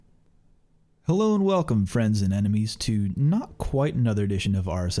Hello and welcome, friends and enemies, to not quite another edition of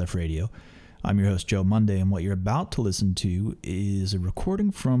RSF Radio. I'm your host, Joe Monday, and what you're about to listen to is a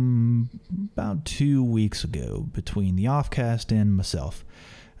recording from about 2 weeks ago between the Offcast and myself.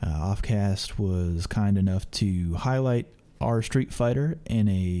 Offcast was kind enough to highlight our Street Fighter in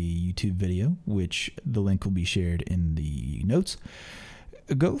a YouTube video, which the link will be shared in the notes.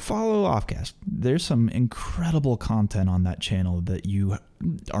 Go follow Offcast. There's some incredible content on that channel that you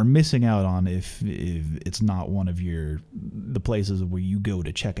are missing out on if it's not one of the places where you go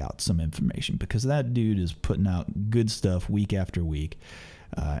to check out some information, because that dude is putting out good stuff week after week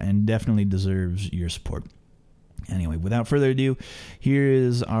and definitely deserves your support. Anyway, without further ado, here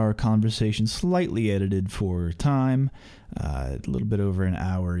is our conversation, slightly edited for time, a little bit over an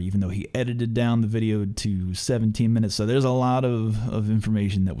hour, even though he edited down the video to 17 minutes, so there's a lot of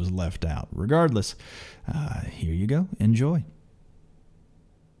information that was left out. Regardless, here you go. Enjoy.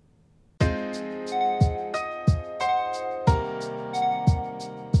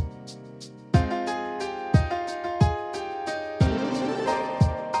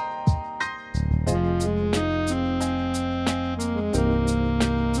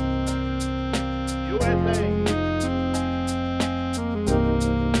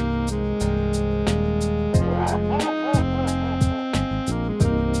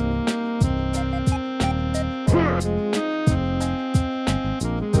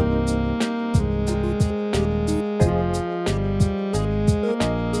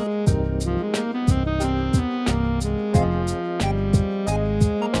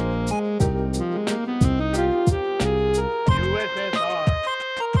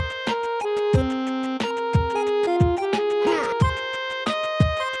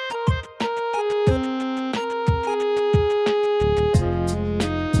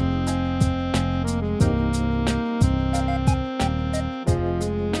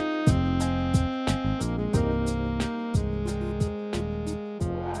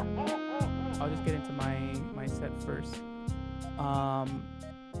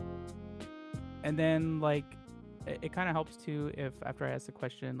 And then, like, it kind of helps too if after I ask the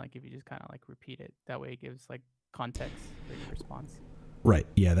question, like, if you just kind of like repeat it. That way it gives like context for your response. Right.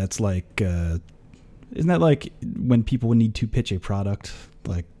 Yeah, that's like, isn't that like when people need to pitch a product,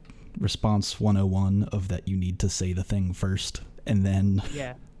 like response 101 of that you need to say the thing first and then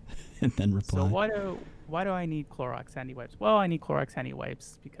and then reply. So why do I need Clorox handy wipes? Well, I need Clorox handy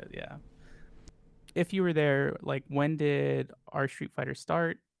wipes because if you were there, like, when did our Street Fighter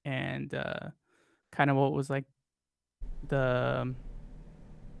start? And kind of what was like the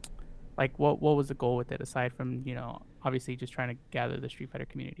what was the goal with it, aside from, obviously just trying to gather the Street Fighter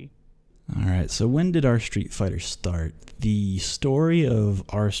community? All right, so when did our Street Fighter start? The story of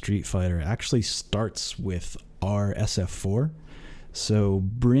our Street Fighter actually starts with our SF4. So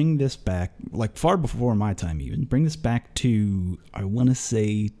bring this back, like far before my time even, bring this back to, I want to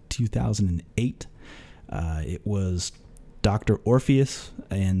say 2008. It was Dr. Orpheus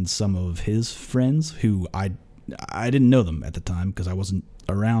and some of his friends, who I didn't know them at the time because I wasn't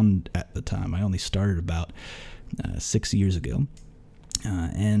around at the time. I only started about 6 years ago.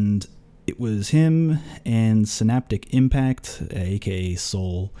 And it was him and Synaptic Impact, aka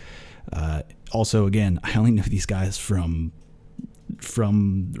Soul. Also, again, I only know these guys from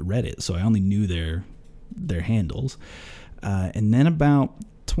Reddit, so I only knew their handles. And then about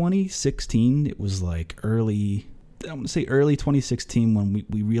 2016, it was like early 2016, when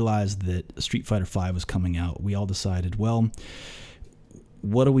we realized that Street Fighter V was coming out. We all decided, well,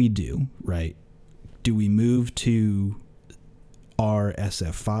 what do we do, right? Do we move to our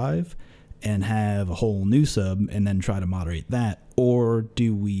SF5 and have a whole new sub and then try to moderate that? Or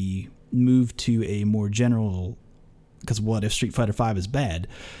do we move to a more general, because what if Street Fighter V is bad?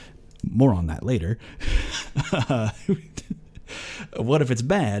 More on that later. What if it's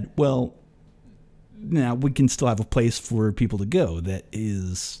bad? Well, now we can still have a place for people to go that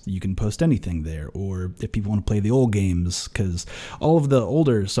is, you can post anything there. Or if people want to play the old games, because all of the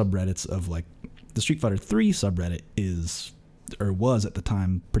older subreddits of like the Street Fighter 3 subreddit was at the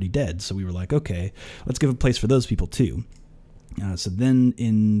time pretty dead. So we were like, okay, let's give a place for those people too. So then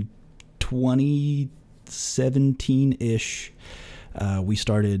in 2017-ish, we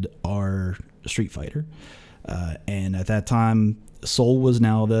started our Street Fighter. And at that time, Soul was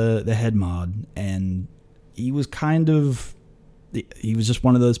now the head mod, and he was just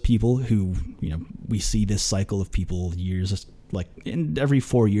one of those people who, we see this cycle of people years, like in every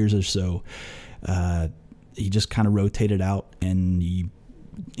 4 years or so, he just kind of rotated out, and he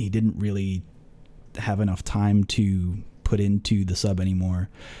didn't really have enough time to put into the sub anymore,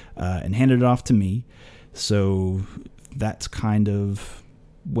 and handed it off to me. So that's kind of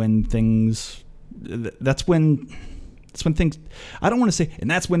when things I don't want to say,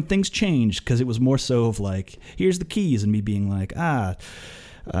 and that's when things changed, because it was more so of like, here's the keys, and me being like, how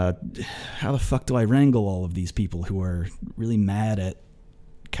the fuck do I wrangle all of these people who are really mad at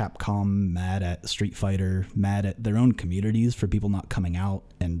Capcom, mad at Street Fighter, mad at their own communities for people not coming out,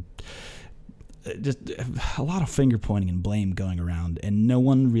 and just a lot of finger pointing and blame going around, and no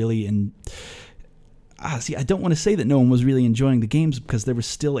one really I don't want to say that no one was really enjoying the games, because there was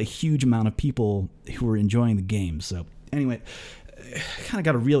still a huge amount of people who were enjoying the games. So anyway, kind of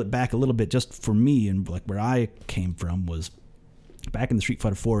got to reel it back a little bit just for me, and like where I came from was back in the Street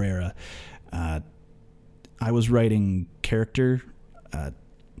Fighter 4 era. I was writing character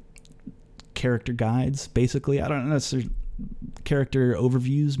guides, basically. I don't know, character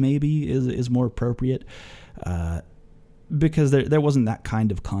overviews maybe is more appropriate, because there wasn't that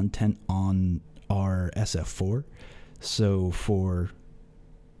kind of content on our SF4. So for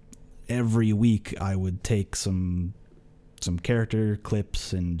every week I would take some character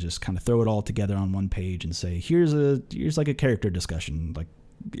clips and just kind of throw it all together on one page and say, here's like a character discussion, like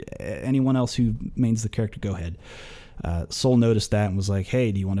anyone else who mains the character, go ahead. Soul noticed that and was like,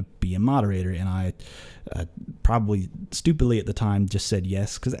 hey, do you want to be a moderator? And I probably stupidly at the time just said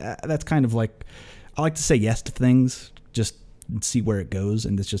yes, because that's kind of like, I like to say yes to things, just see where it goes,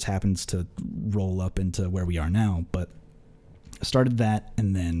 and this just happens to roll up into where we are now. But I started that,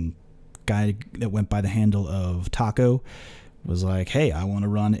 and then guy that went by the handle of Taco was like, hey, I want to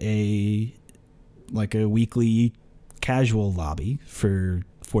run a weekly casual lobby for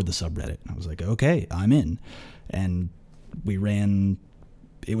the subreddit. I was like, okay, I'm in. And we ran,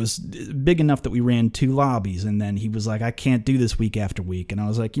 it was big enough that we ran 2 lobbies, and then he was like, I can't do this week after week. And I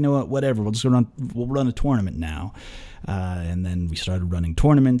was like, you know what, whatever, we'll run a tournament now. And then we started running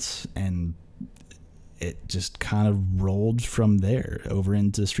tournaments, and it just kind of rolled from there over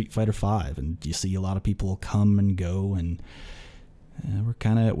into Street Fighter 5. And you see a lot of people come and go, and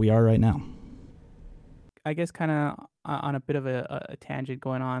we are right now. I guess kind of on a bit of a tangent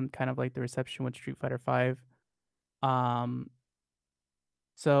going on, kind of like the reception with Street Fighter 5.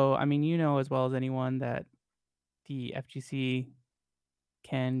 So, I mean, you know as well as anyone that the FGC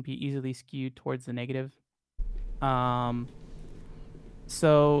can be easily skewed towards the negative.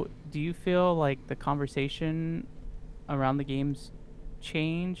 So do you feel like the conversation around the games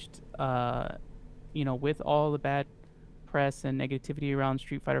changed, with all the bad press and negativity around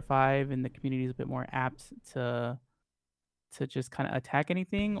Street Fighter 5, and the community is a bit more apt to just kind of attack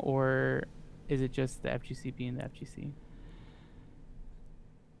anything, or is it just the FGC being the FGC?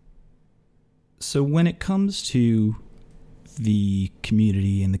 So when it comes to the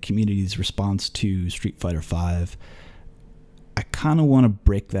community and the community's response to Street Fighter 5, I kind of want to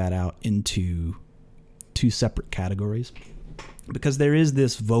break that out into 2 separate categories, because there is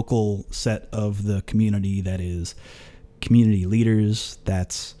this vocal set of the community that is community leaders,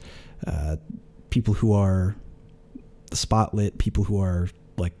 that's people who are spotlit, people who are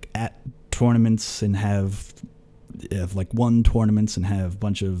like at tournaments and have like won tournaments and have a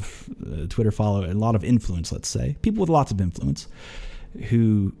bunch of Twitter follow, a lot of influence, let's say, people with lots of influence,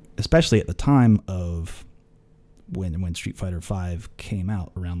 who, especially at the time of when Street Fighter 5 came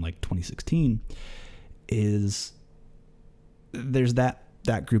out around like 2016, there's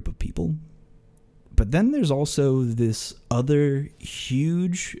that group of people. But then there's also this other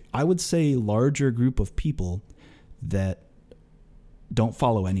huge, I would say larger group of people that don't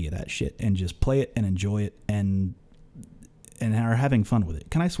follow any of that shit and just play it and enjoy it and are having fun with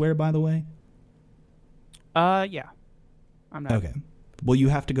it. Can I swear, by the way? Yeah. I'm not. Okay. Well, you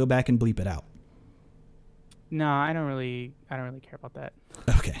have to go back and bleep it out. No, I don't really care about that.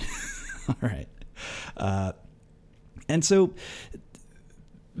 Okay. All right. And so,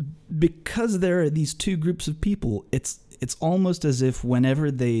 because there are these 2 groups of people, it's almost as if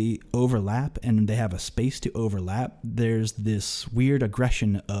whenever they overlap and they have a space to overlap, there's this weird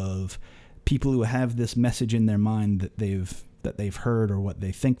aggression of people who have this message in their mind that they've heard or what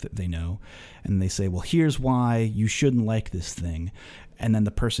they think that they know, and they say, well, here's why you shouldn't like this thing. And then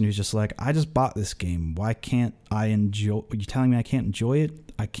the person who's just like, I just bought this game, why can't I enjoy? Are you telling me I can't enjoy it?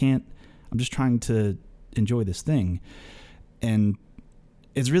 I can't. I'm just trying to enjoy this thing. And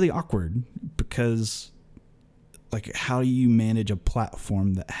it's really awkward, because like, how do you manage a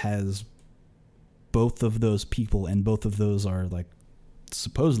platform that has both of those people, and both of those are like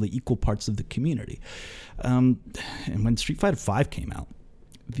supposedly equal parts of the community? And when Street Fighter 5 came out,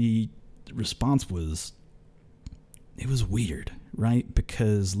 the response was, it was weird. right?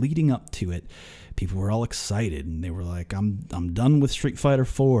 Because leading up to it, people were all excited and they were like, I'm done with Street Fighter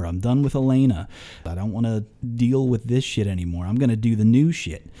 4. I'm done with Elena. I don't want to deal with this shit anymore. I'm going to do the new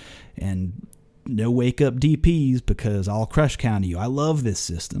shit. And no wake up DPs because I'll crush counter you. I love this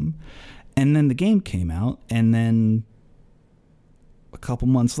system. And then the game came out, and then a couple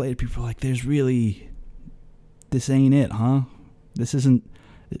months later, people were like, this ain't it, huh? This isn't,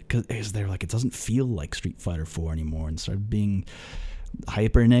 because they're like, it doesn't feel like Street Fighter 4 anymore, and started being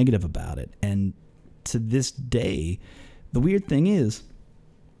hyper negative about it. And to this day, the weird thing is,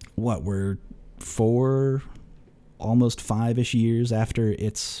 we're 4, almost 5-ish years after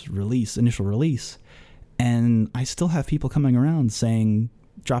its initial release, and I still have people coming around saying,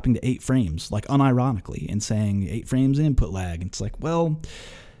 dropping to 8 frames, like unironically, and saying 8 frames input lag. And it's like, well,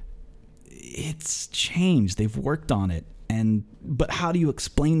 it's changed. They've worked on it. But how do you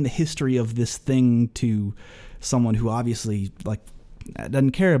explain the history of this thing to someone who obviously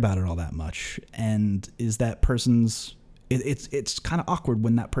doesn't care about it all that much? And is that person's, it's kind of awkward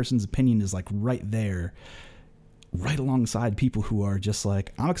when that person's opinion is like right there, right alongside people who are just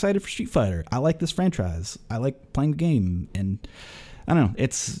like, I'm excited for Street Fighter. I like this franchise. I like playing the game. And I don't know.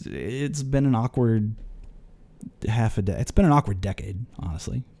 It's been an awkward it's been an awkward decade,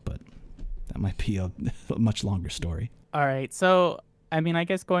 honestly, but that might be a much longer story. All right. So, I mean, I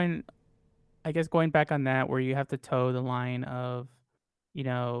guess going back on that, where you have to toe the line of,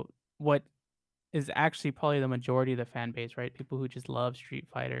 what is actually probably the majority of the fan base, right? People who just love Street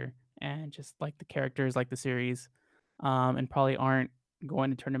Fighter and just like the characters, like the series, and probably aren't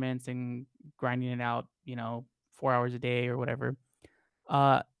going to tournaments and grinding it out, 4 hours a day or whatever.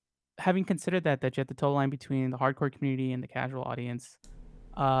 Having considered that you have to toe the line between the hardcore community and the casual audience,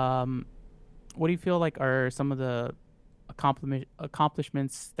 what do you feel like are some of the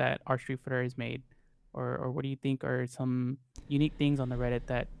accomplishments that our Street Fighter has made, or what do you think are some unique things on the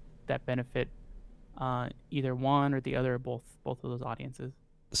Reddit that benefit either one or the other, or both of those audiences?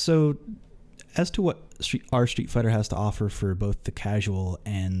 So, as to what our Street Fighter has to offer for both the casual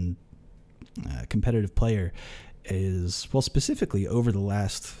and competitive player, is, well, specifically over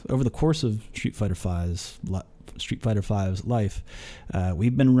the course of Street Fighter V's life,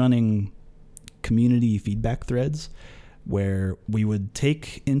 we've been running community feedback threads where we would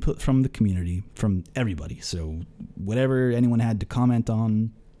take input from the community, from everybody. So whatever anyone had to comment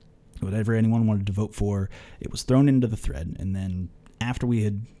on, whatever anyone wanted to vote for, it was thrown into the thread. And then after we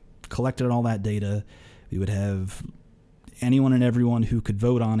had collected all that data, we would have anyone and everyone who could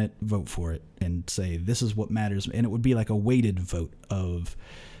vote on it vote for it and say, this is what matters. And it would be like a weighted vote of,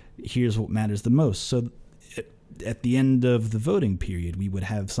 here's what matters the most. So at the end of the voting period, we would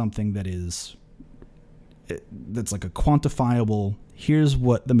have something that's like a quantifiable, here's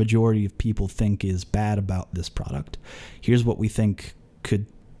what the majority of people think is bad about this product. Here's what we think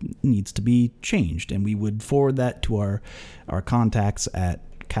needs to be changed. And we would forward that to our contacts at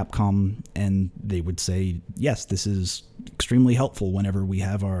Capcom, and they would say, yes, this is extremely helpful whenever we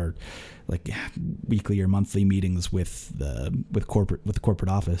have our weekly or monthly meetings with the corporate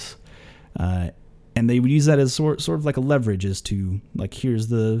office. And they would use that as sort of like a leverage as to here's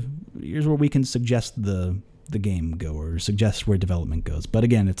where we can suggest the game go, or suggest where development goes. But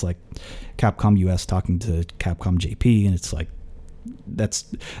again, it's like Capcom US talking to Capcom JP, and it's like that's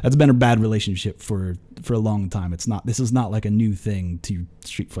been a bad relationship for a long time. This is not like a new thing to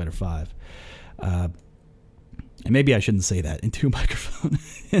Street Fighter V. And maybe I shouldn't say that into a microphone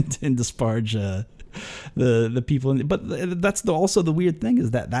and disparage the people. But that's also the weird thing,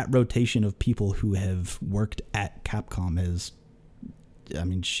 is that rotation of people who have worked at Capcom has, I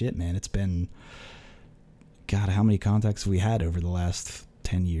mean, shit, man, it's been, God, how many contacts have we had over the last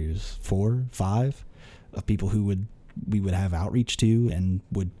 10 years? 4, 5 of people who we would have outreach to and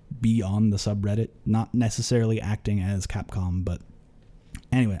would be on the subreddit, not necessarily acting as Capcom. But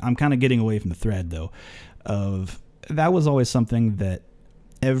anyway, I'm kind of getting away from the thread, though, of that was always something that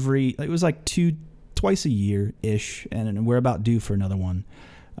it was like twice a year ish, and we're about due for another one,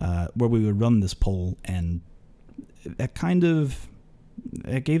 where we would run this poll, and it gave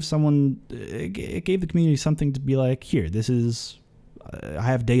the community something to be like, here, I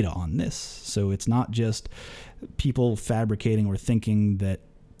have data on this. So it's not just people fabricating or thinking that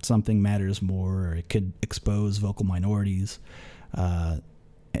something matters more, or it could expose vocal minorities.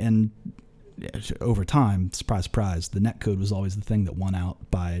 And over time, surprise, surprise, the netcode was always the thing that won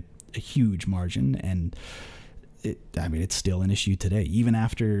out by a huge margin. And it's still an issue today, even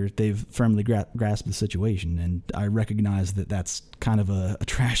after they've firmly grasped the situation. And I recognize that that's kind of a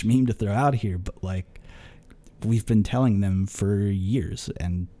trash meme to throw out here, but we've been telling them for years,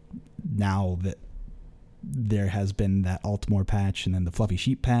 and now that there has been that Altimore patch and then the Fluffy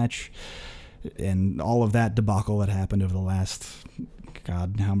Sheep patch and all of that debacle that happened over the last,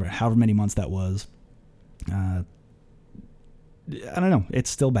 God, however many months that was. I don't know. It's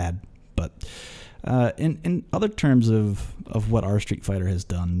still bad. But in other terms of what our Street Fighter has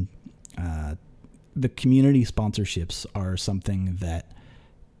done, the community sponsorships are something that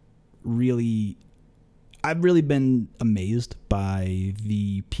really, I've really been amazed by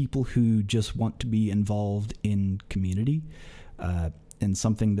the people who just want to be involved in community, and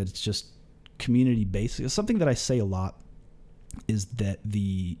something that's just community based. Something that I say a lot is that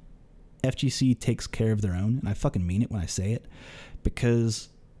the FGC takes care of their own, and I fucking mean it when I say it, because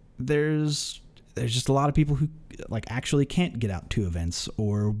there's just a lot of people who like actually can't get out to events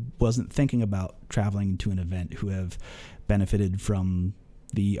or wasn't thinking about traveling to an event who have benefited from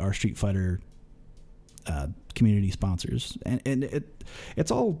the our Street Fighter community sponsors, and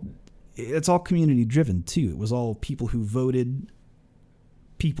it's all community driven too. It was all people who voted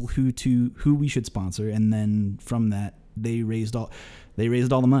people who we should sponsor, and then from that they raised all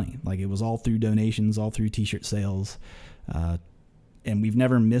the money. Like, it was all through donations, all through t-shirt sales, and we've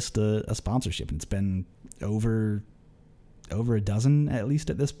never missed a sponsorship, and it's been over a dozen at least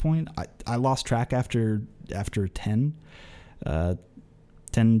at this point. I lost track after 10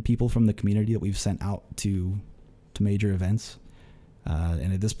 people from the community that we've sent out to major events,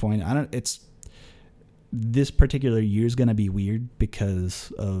 and at this point this particular year is going to be weird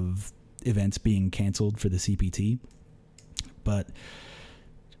because of events being canceled for the CPT, but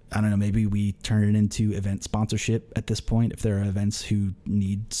I don't know, maybe we turn it into event sponsorship at this point if there are events who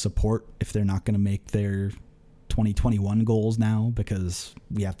need support, if they're not going to make their 2021 goals now, because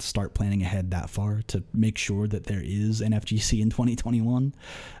we have to start planning ahead that far to make sure that there is an FGC in 2021,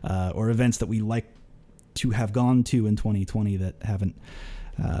 or events that we like to have gone to in 2020 that haven't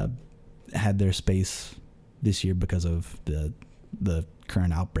had their space this year because of the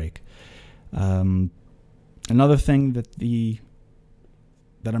current outbreak. Another thing that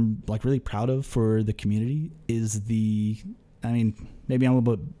I'm like really proud of for the community is maybe I'm a little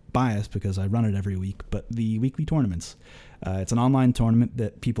bit biased because I run it every week, but the weekly tournaments. It's an online tournament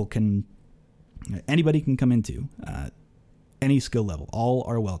that anybody can come into, any skill level. All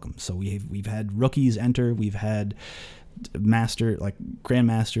are welcome. So we've had rookies enter, we've had master, like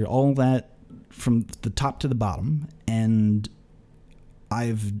grandmaster, all that from the top to the bottom, and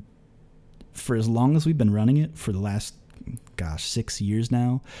for as long as we've been running it, for the last 6 years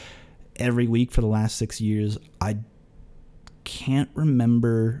now, every week for the last 6 years, I can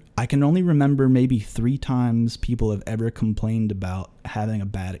only remember maybe 3 times people have ever complained about having a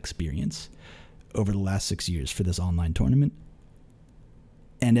bad experience over the last 6 years for this online tournament.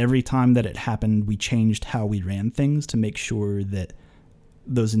 And every time that it happened, we changed how we ran things to make sure that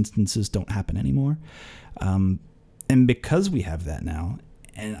those instances don't happen anymore. And because we have that now,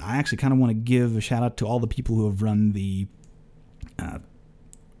 and I actually kind of want to give a shout out to all the people who have run the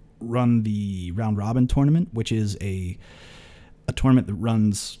round robin tournament, which is a tournament that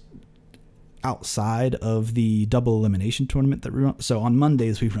runs outside of the double elimination tournament that we run. So on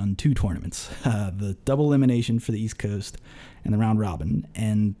Mondays we run 2 tournaments, the double elimination for the East Coast and the round robin.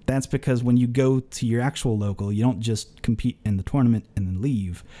 And that's because when you go to your actual local, you don't just compete in the tournament and then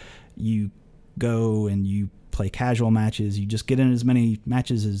leave. You go and you play casual matches. You just get in as many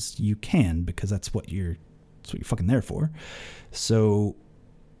matches as you can, because that's what you're fucking there for. So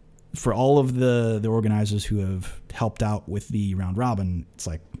for all of the organizers who have helped out with the round robin, it's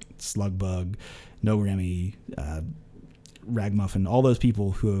like Slugbug, No Remy, Ragmuffin, all those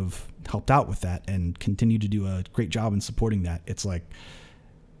people who have helped out with that and continue to do a great job in supporting that. It's like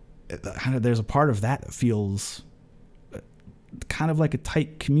there's a part of that feels kind of like a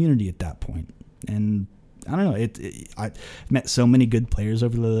tight community at that point. And I don't know, I've met so many good players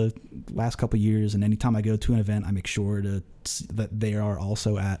over the last couple of years, and anytime I go to an event, I make sure that they are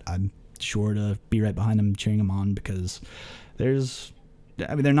also I'm sure to be right behind them, cheering them on, because they're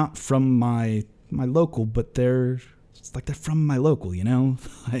not from my local, but they're from my local, you know?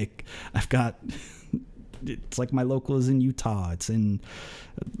 Like, it's like my local is in Utah, it's in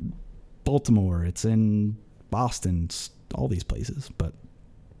Baltimore, it's in Boston, it's all these places. But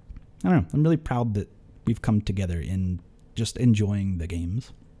I don't know, I'm really proud that we've come together in just enjoying the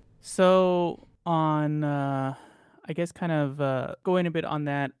games. So on, I guess kind of going a bit on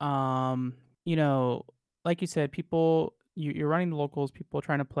that, like you said, people, you're running the locals, people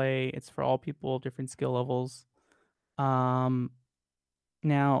trying to play, it's for all people, different skill levels. Now,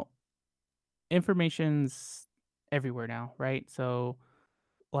 information's everywhere now, right? So,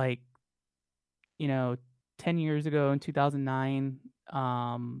 like, 10 years ago in 2009,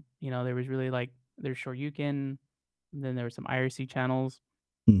 there was really like there's Shoryuken, and then there were some IRC channels,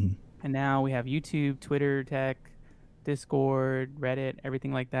 Mhm. and now we have YouTube, Twitter, Tech, Discord, Reddit,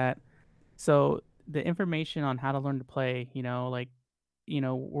 everything like that. So the information on how to learn to play,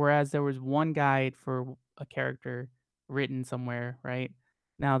 whereas there was one guide for a character written somewhere, right?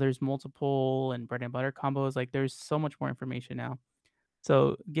 Now there's multiple and bread and butter combos. Like there's so much more information now.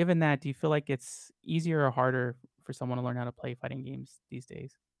 So given that, do you feel like it's easier or harder for someone to learn how to play fighting games these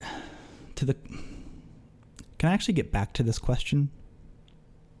days? To the Can I actually get back to this question?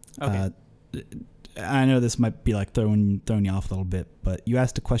 Okay. I know this might be like throwing you off a little bit, but you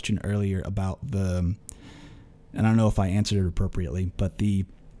asked a question earlier about and I don't know if I answered it appropriately, but the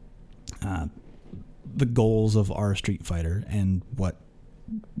goals of our Street Fighter and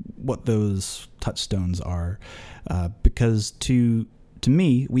what those touchstones are, because to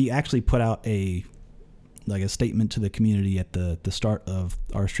me, we actually put out a statement to the community at the start of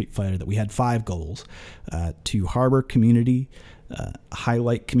our Street Fighter that we had 5 goals: to harbor community,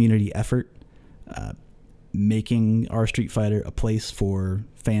 highlight community effort, making our Street Fighter a place for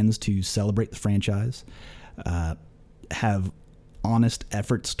fans to celebrate the franchise, have honest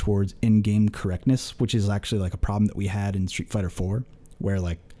efforts towards in-game correctness, which is actually like a problem that we had in Street Fighter 4, or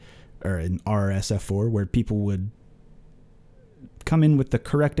in RSF4, where people would come in with the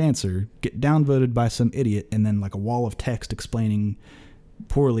correct answer, get downvoted by some idiot, and then like a wall of text explaining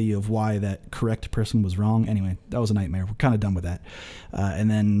poorly of why that correct person was wrong. Anyway, that was a nightmare. We're kind of done with that.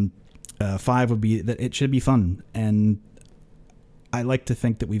 And then 5 would be that it should be fun. And I like to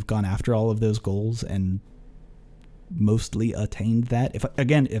think that we've gone after all of those goals and mostly attained that.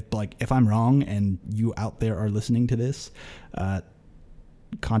 If I'm wrong and you out there are listening to this,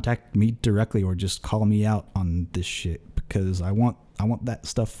 contact me directly or just call me out on this shit, because I want that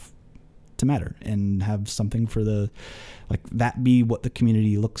stuff to matter and have something for that be what the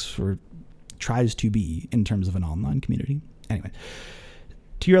community looks or tries to be in terms of an online community. Anyway,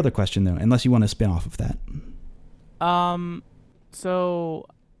 to your other question though, unless you want to spin off of that. So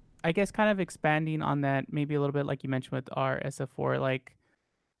I guess kind of expanding on that, maybe a little bit like you mentioned with our SF4,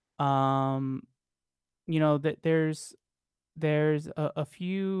 that there's a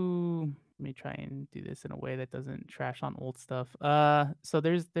few. Let me try and do this in a way that doesn't trash on old stuff. So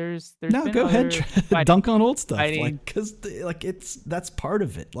there's no, been go ahead, dunk on old stuff, fighting. because that's part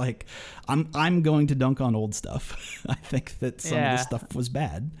of it. Like I'm going to dunk on old stuff. I think that some of the stuff was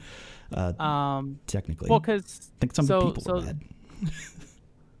bad. Technically, well, because I think some of the people were bad.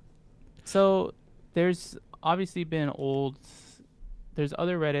 So there's obviously been there's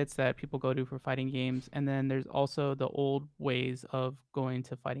other Reddits that people go to for fighting games, and then there's also the old ways of going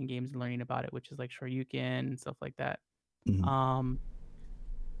to fighting games and learning about it, which is like Shoryuken and stuff like that. Mm-hmm.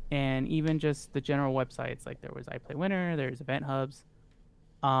 And even just the general websites, like there was iPlayWinner, there's Event Hubs.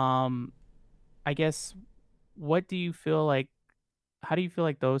 I guess, what do you feel like? How do you feel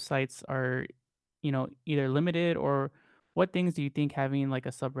like those sites are, either limited, or what things do you think having like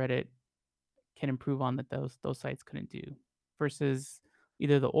a subreddit can improve on that those sites couldn't do, versus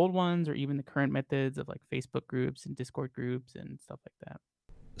either the old ones or even the current methods of like Facebook groups and Discord groups and stuff like that?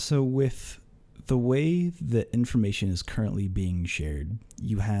 So with the way that information is currently being shared,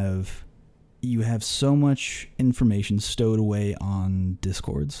 you have so much information stowed away on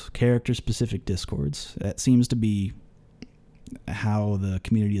Discords, character-specific Discords. That seems to be how the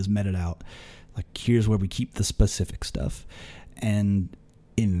community has meted out. Like, here's where we keep the specific stuff. And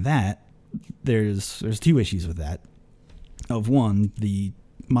in that, there's 2 issues with that. Of one, the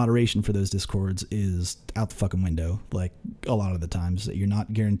moderation for those Discords is out the fucking window. Like, a lot of the times, you're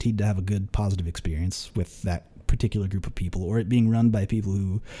not guaranteed to have a good, positive experience with that particular group of people, or it being run by people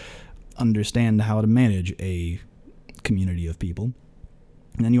who understand how to manage a community of people.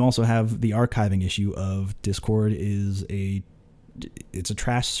 And then you also have the archiving issue of Discord it's a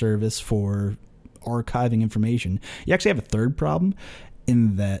trash service for archiving information. You actually have a third problem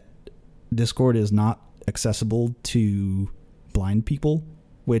in that Discord is not accessible to blind people,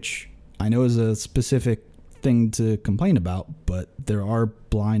 which I know is a specific thing to complain about, but there are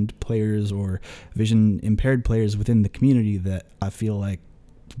blind players or vision impaired players within the community that I feel like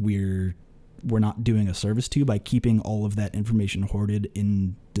we're not doing a service to by keeping all of that information hoarded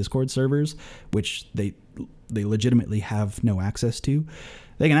in Discord servers, which they legitimately have no access to.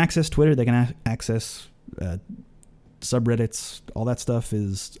 They can access Twitter, they can access subreddits, all that stuff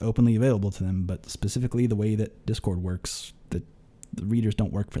is openly available to them, but specifically the way that Discord works, the readers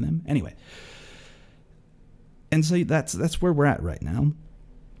don't work for them. Anyway. And so that's where we're at right now.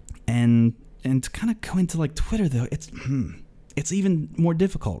 And to kind of go into like Twitter though, it's even more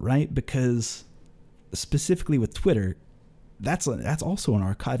difficult, right? Because specifically with Twitter, that's also an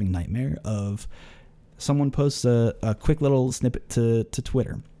archiving nightmare of someone posts a quick little snippet to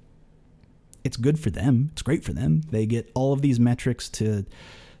Twitter. It's good for them. It's great for them. They get all of these metrics to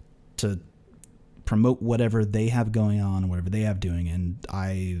promote whatever they have going on, whatever they have doing, and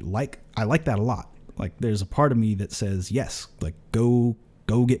I like that a lot. Like, there's a part of me that says, yes, like, go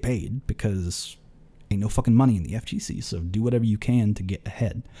get paid, because ain't no fucking money in the FGC, so do whatever you can to get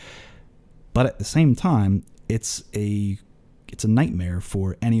ahead. But at the same time, it's a nightmare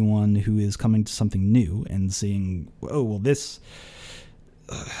for anyone who is coming to something new and seeing, oh, well, this,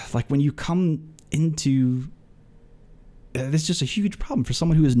 like, when you come into, it's just a huge problem for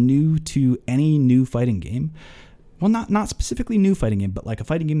someone who is new to any new fighting game. Well, not specifically new fighting game, but like a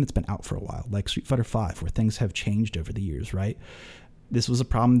fighting game that's been out for a while, like Street Fighter V, where things have changed over the years, right? This was a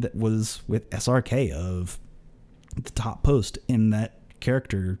problem that was with SRK, of the top post in that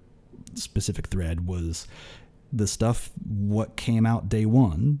character specific thread was the stuff what came out day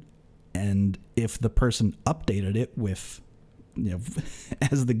one, and if the person updated it with, you know,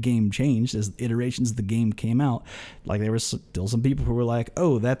 as the game changed, as iterations of the game came out, like, there was still some people who were like,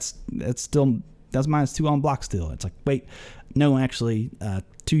 oh, that's -2 on block still. It's like, wait, no, actually,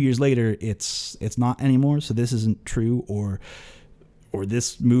 2 years later, it's not anymore, so this isn't true, or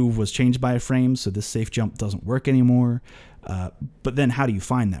this move was changed by a frame, so this safe jump doesn't work anymore. But then how do you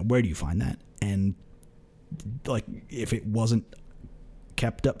find that? Where do you find that? And, like, if it wasn't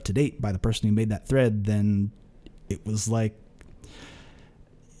kept up to date by the person who made that thread, then it was like,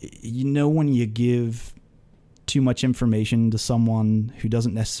 you know, when you give too much information to someone who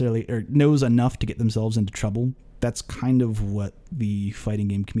doesn't necessarily, or knows enough to get themselves into trouble, that's kind of what the fighting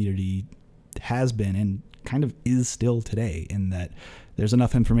game community has been and kind of is still today, in that there's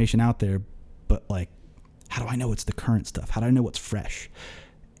enough information out there, but, like, how do I know it's the current stuff? How do I know what's fresh?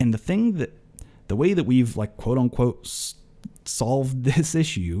 And the way that we've, like, quote unquote solved this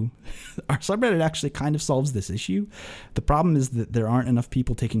issue, our subreddit actually kind of solves this issue. The problem is that there aren't enough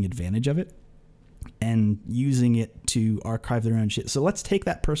people taking advantage of it and using it to archive their own shit. So let's take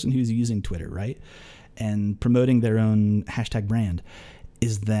that person who's using Twitter, right, and promoting their own hashtag brand,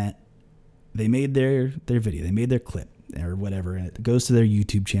 is that they made their video, they made their clip or whatever, and it goes to their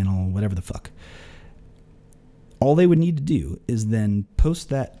YouTube channel, whatever the fuck. All they would need to do is then post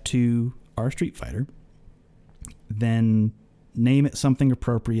that to our Street Fighter, then name it something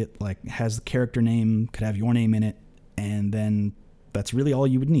appropriate, like has the character name, could have your name in it, and then that's really all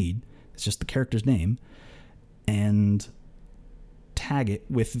you would need. It's just the character's name, and tag it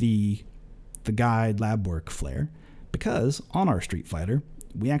with the guide lab work flare, because on our Street Fighter,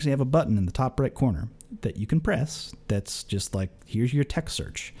 we actually have a button in the top right corner that you can press that's just like, here's your text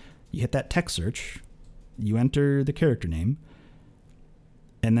search. You hit that text search, you enter the character name,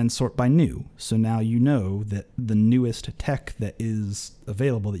 and then sort by new. So now you know that the newest tech that is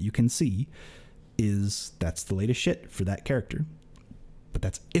available that you can see that's the latest shit for that character. But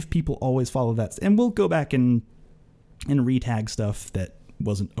that's if people always follow that. And we'll go back and retag stuff that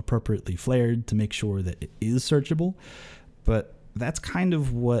wasn't appropriately flared to make sure that it is searchable. But that's kind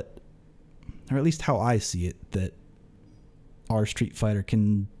of what, or at least how I see it, that our Street Fighter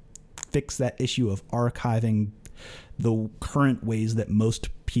can fix that issue of archiving the current ways that most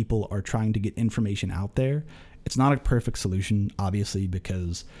people are trying to get information out there. It's not a perfect solution, obviously,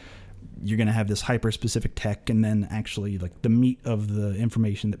 because you're going to have this hyper specific tech, and then actually, like, the meat of the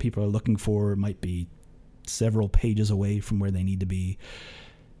information that people are looking for might be several pages away from where they need to be.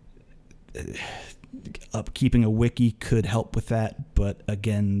 Keeping a wiki could help with that, but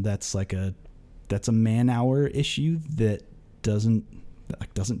again, that's a man-hour issue that doesn't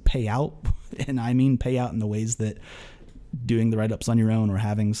pay out. And I mean pay out in the ways that doing the write-ups on your own or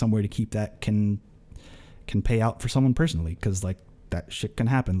having somewhere to keep that can pay out for someone personally, because, like, that shit can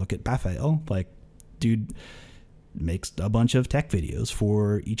happen. Look at Baphael. Like, dude makes a bunch of tech videos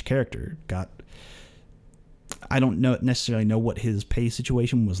for each character. I don't necessarily know what his pay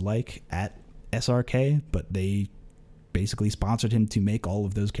situation was like at SRK, but they basically sponsored him to make all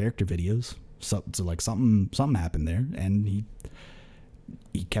of those character videos. So like, something happened there, and he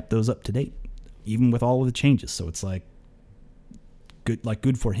kept those up to date, even with all of the changes. So it's like,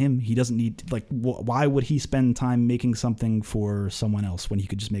 good for him. He doesn't need, like, why would he spend time making something for someone else when he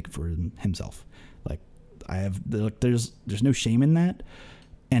could just make it for himself? Like, there's no shame in that,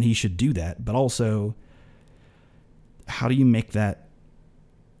 and he should do that. But also, how do you make that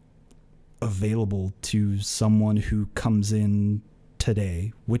available to someone who comes in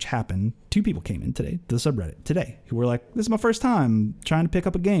today, which happened? 2 people came in today, the subreddit today, who were like, this is my first time trying to pick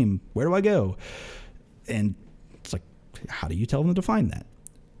up a game. Where do I go? And it's like, how do you tell them to find that?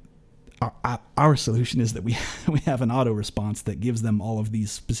 our solution is that we have an auto response that gives them all of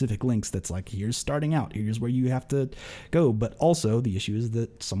these specific links that's like, here's starting out, here's where you have to go. But also the issue is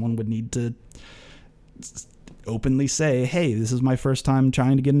that someone would need to openly say, hey, this is my first time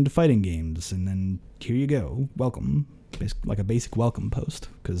trying to get into fighting games, and then here you go, welcome, like a basic welcome post.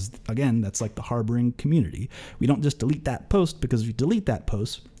 Because again, that's like the harboring community. We don't just delete that post, because if you delete that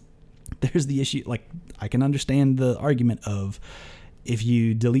post, there's the issue. Like, I can understand the argument of, if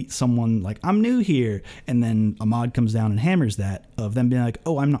you delete someone like, I'm new here, and then a mod comes down and hammers that, of them being like,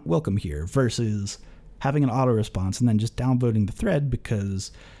 oh, I'm not welcome here, versus having an auto response and then just downvoting the thread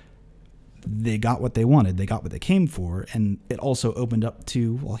because they got what they wanted, they got what they came for. And it also opened up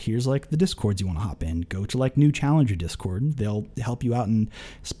to, well, here's like the Discords you want to hop in, go to like New Challenger Discord, they'll help you out and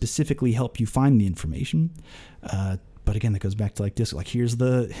specifically help you find the information. But again, that goes back to like this, like here's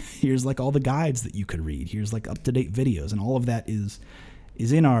like all the guides that you could read. Here's like up-to-date videos, and all of that is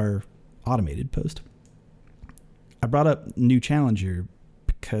in our automated post. I brought up New Challenger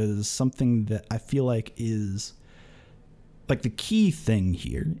because something that I feel like is like the key thing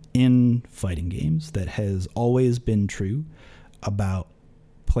here in fighting games that has always been true about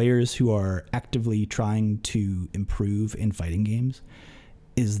players who are actively trying to improve in fighting games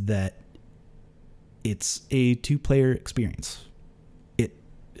is that it's a two-player experience.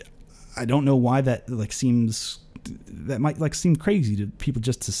 I don't know why that might like seem crazy to people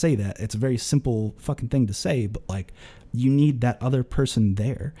just to say that. It's a very simple fucking thing to say, but like you need that other person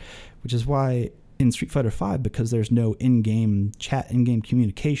there, which is why in Street Fighter V, because there's no in-game chat, in-game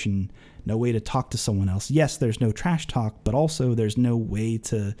communication, no way to talk to someone else. Yes, there's no trash talk, but also there's no way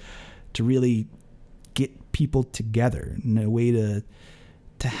to really get people together, no way to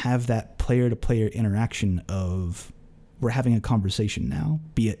have that player-to-player interaction of, we're having a conversation now,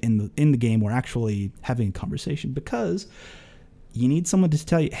 be it in the game, we're actually having a conversation, because you need someone to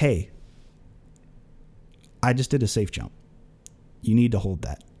tell you, hey, I just did a safe jump. You need to hold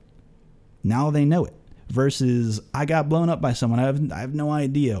that. Now they know it. Versus, I got blown up by someone, I have no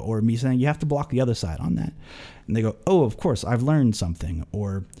idea, or me saying, you have to block the other side on that. And they go, oh, of course, I've learned something.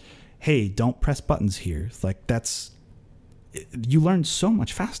 Or, hey, don't press buttons here. It's like, you learn so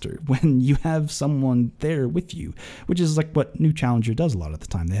much faster when you have someone there with you, which is like what New Challenger does a lot of the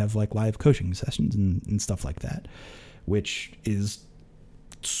time. They have like live coaching sessions and stuff like that, which is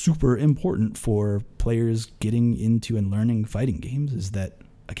super important for players getting into and learning fighting games. Is that,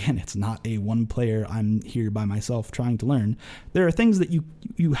 again, it's not a one player, I'm here by myself trying to learn. There are things that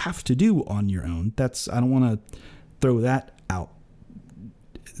you have to do on your own. I don't want to throw that out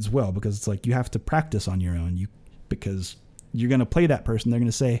as well, because it's like you have to practice on your own. Because you're going to play that person, they're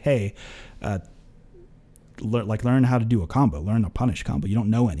going to say, hey, learn how to do a combo, learn a punish combo. You don't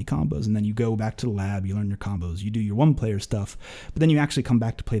know any combos, and then you go back to the lab, you learn your combos, you do your one-player stuff, but then you actually come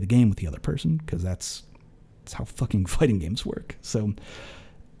back to play the game with the other person, because that's how fucking fighting games work. So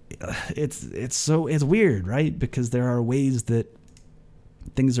it's weird, right? Because there are ways that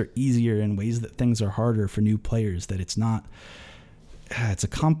things are easier and ways that things are harder for new players, that it's not it's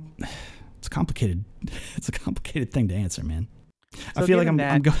complicated. It's a complicated thing to answer, man. So I feel like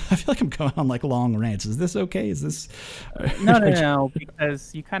I'm going on like long rants. Is this okay? Is this no,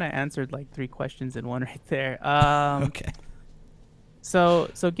 because you kind of answered like 3 questions in one right there. Okay. So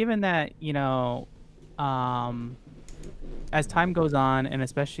given that, as time goes on, and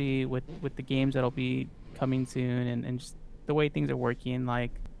especially with the games that'll be coming soon, and just the way things are working,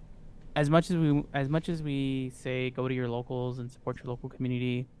 like as much as we say go to your locals and support your local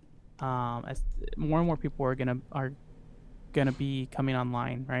community, as more and more people are gonna be coming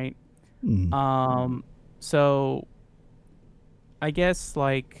online, right? So I guess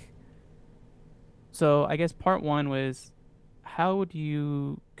part 1 was, how would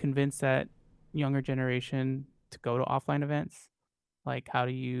you convince that younger generation to go to offline events? Like, how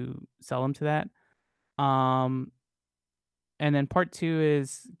do you sell them to that? And then part 2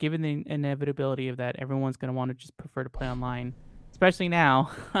 is, given the inevitability of that, everyone's going to want to just prefer to play online, especially now.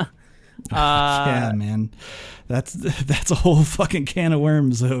 Yeah, man, that's a whole fucking can of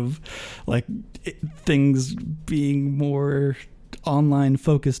worms of like things being more online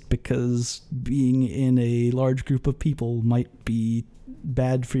focused, because being in a large group of people might be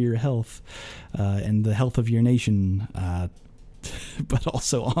bad for your health and the health of your nation, but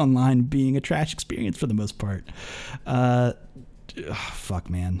also online being a trash experience for the most part. Fuck,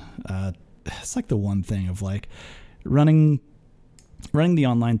 man. It's like the one thing of like running the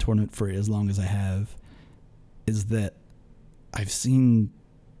online tournament for as long as I have, is that I've seen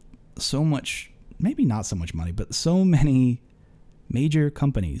so much, maybe not so much money, but so many major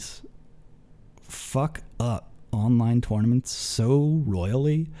companies fuck up online tournaments so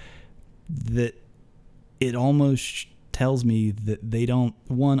royally that it almost tells me that they don't,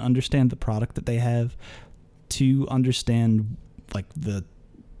 one, understand the product that they have, two, understand like the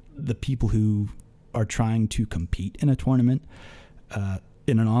people who are trying to compete in a tournament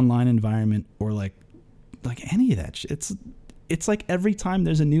in an online environment, or like any of that shit. It's like every time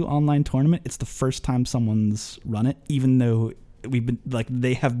there's a new online tournament, it's the first time someone's run it, even though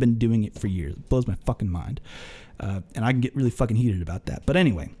they have been doing it for years. It blows my fucking mind. And I can get really fucking heated about that. But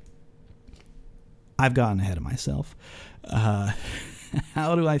anyway, I've gotten ahead of myself. How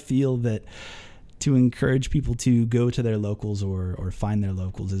do I feel that to encourage people to go to their locals or find their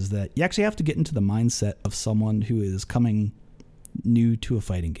locals is that you actually have to get into the mindset of someone who is coming new to a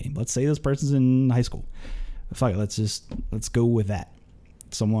fighting game. Let's say this person's in high school. Fuck it, let's go with that.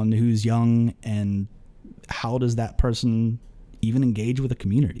 Someone who's young, and how does that person even engage with a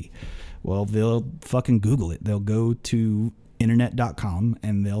community? Well, they'll fucking Google it. They'll go to internet.com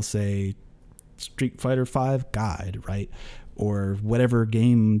and they'll say Street Fighter V guide, right? Or whatever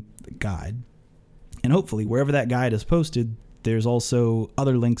game guide. And hopefully wherever that guide is posted, there's also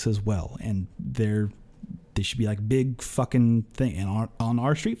other links as well. And they should be like big fucking thing. And on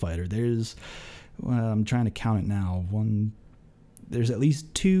our Street Fighter, there's, I'm trying to count it now. There's at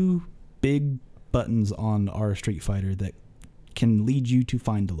least 2 big buttons on our Street Fighter that can lead you to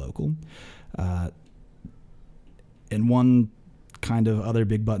find a local. And one kind of other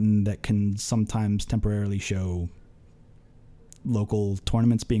big button that can sometimes temporarily show local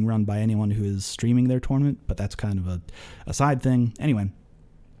tournaments being run by anyone who is streaming their tournament, but that's kind of a side thing. Anyway,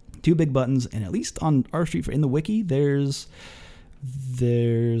 2 big buttons, and at least on our Street Fighter, in the wiki, there's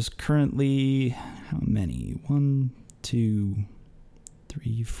currently how many? 1, 2,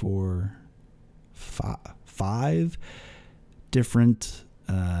 3, 4, 5 different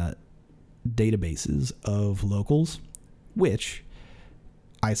databases of locals, which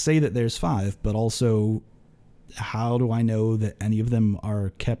I say that there's 5, but also how do I know that any of them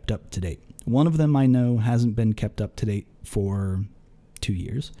are kept up to date? One of them I know hasn't been kept up to date for 2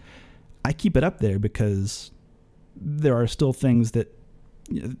 years. I keep it up there because there are still things that,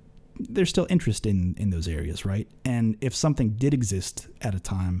 there's still interest in those areas, right? And if something did exist at a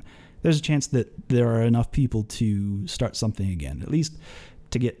time, there's a chance that there are enough people to start something again, at least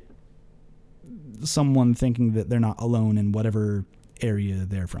to get someone thinking that they're not alone in whatever area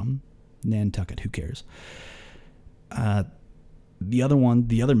they're from. Nantucket, who cares? The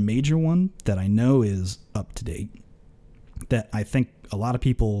other major one that I know is up to date, that I think a lot of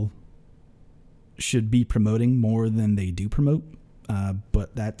people should be promoting more than they do promote,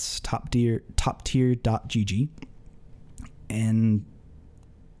 but that's toptier.gg. And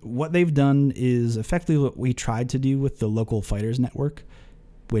what they've done is effectively what we tried to do with the Local Fighters Network,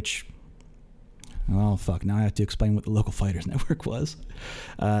 which, oh fuck, now I have to explain what the Local Fighters Network was.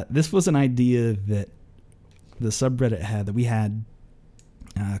 This was an idea that the subreddit had, that we had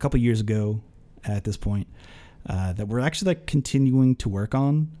a couple years ago at this point, that we're actually continuing to work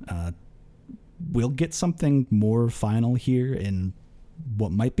on. We'll get something more final here in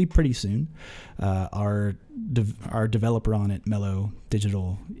what might be pretty soon. Our developer on it, Mellow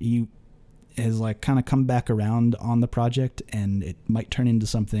Digital, he has kind of come back around on the project, and it might turn into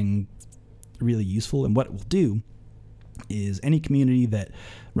something really useful. And what it will do is any community that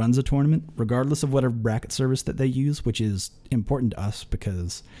runs a tournament, regardless of whatever bracket service that they use, which is important to us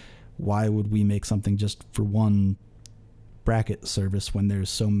because why would we make something just for one bracket service when there's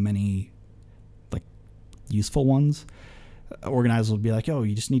so many useful ones? Organizers will be like, oh,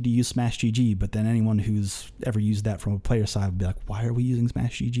 you just need to use Smash GG, but then anyone who's ever used that from a player side will be like, why are we using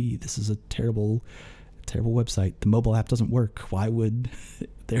Smash GG? This is a terrible website. The mobile app doesn't work. Why would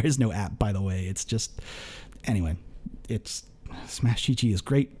there is no app, by the way. It's just, anyway, it's Smash GG is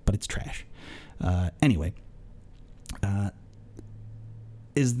great, but it's trash.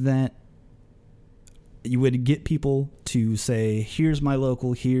 Is that you would get people to say, here's my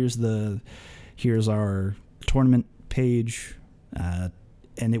local, here's our tournament page, and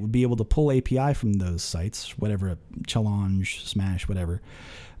it would be able to pull API from those sites, whatever, Challenge, Smash, whatever,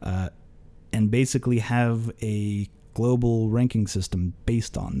 and basically have a global ranking system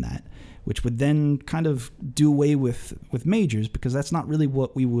based on that, which would then kind of do away with majors, because that's not really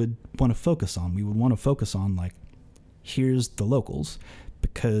what we would want to focus on. We would want to focus on, here's the locals,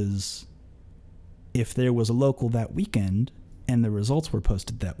 because if there was a local that weekend and the results were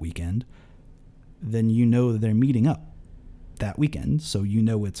posted that weekend, then you know they're meeting up that weekend, so you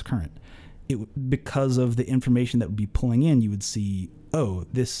know it's current. Because of the information that would be pulling in, you would see, oh,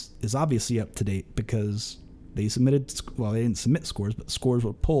 this is obviously up to date because they submitted, well, they didn't submit scores, but scores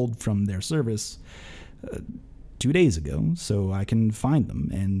were pulled from their service 2 days ago, so I can find them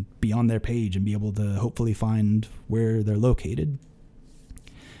and be on their page and be able to hopefully find where they're located.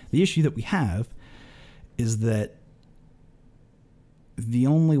 The issue that we have is that the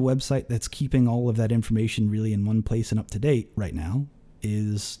only website that's keeping all of that information really in one place and up to date right now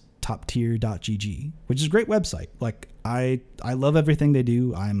is toptier.gg, which is a great website. Like I love everything they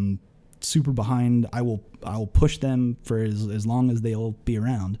do. I'm super behind. I will push them for as long as they'll be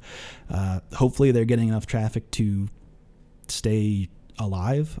around. Hopefully they're getting enough traffic to stay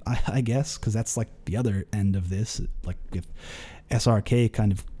alive, I guess, because that's like the other end of this. Like if SRK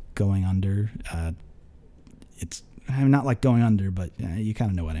kind of going under, it's not like going under, but you kind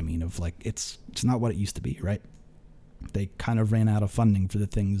of know what I mean. Of like it's not what it used to be, right? They kind of ran out of funding for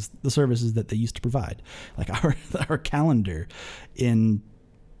the services that they used to provide. Like our calendar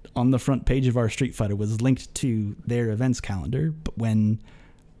on the front page of our Street Fighter was linked to their events calendar, but when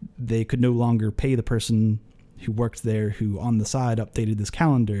they could no longer pay the person who worked there who on the side updated this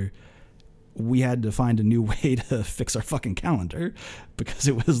calendar, we had to find a new way to fix our fucking calendar because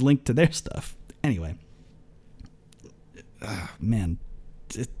it was linked to their stuff. Anyway, man,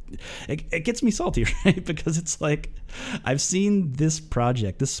 it gets me salty, right? Because it's like I've seen this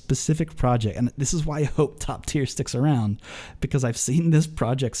specific project, and this is why I hope Top Tier sticks around, because I've seen this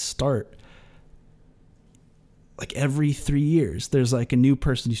project start like every 3 years. There's like a new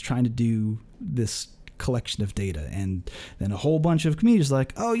person who's trying to do this collection of data, and then a whole bunch of communities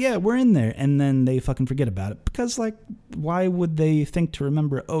like, oh yeah, we're in there, and then they fucking forget about it because like why would they think to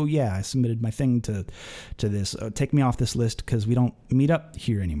remember, oh yeah, I submitted my thing to this, take me off this list because we don't meet up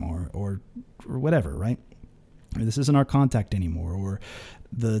here anymore, or whatever, right? Or this isn't our contact anymore, or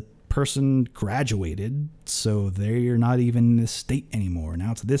the person graduated, so they're not even in this state anymore,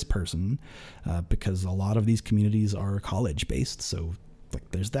 now it's this person, because a lot of these communities are college based, so like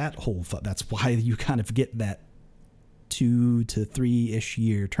there's that whole that's why you kind of get that 2 to 3-ish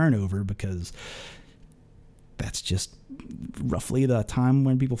year turnover, because that's just roughly the time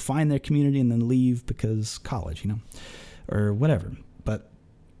when people find their community and then leave because college, or whatever. But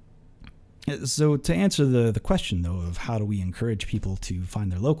so to answer the question though of how do we encourage people to find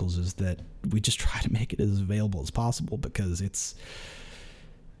their locals, is that we just try to make it as available as possible, because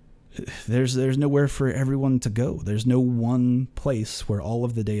there's nowhere for everyone to go. There's no one place where all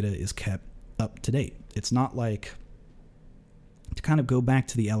of the data is kept up to date. It's not like, to kind of go back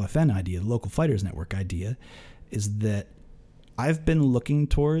to the LFN idea, the Local Fighters Network idea, is that I've been looking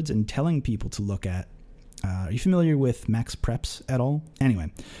towards and telling people to look at. Are you familiar with Max Preps at all?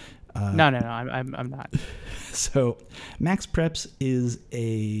 Anyway. No, I'm not. So Max Preps is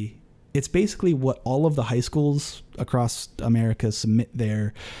it's basically what all of the high schools across America submit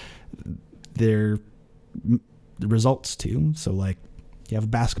their results to. So like you have a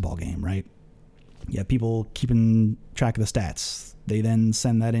basketball game, right? You have people keeping track of the stats. They then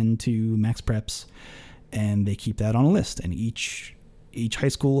send that into Max Preps and they keep that on a list. And each high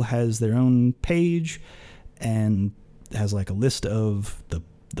school has their own page and has like a list of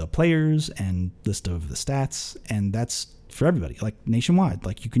the players and list of the stats, and that's for everybody, like nationwide.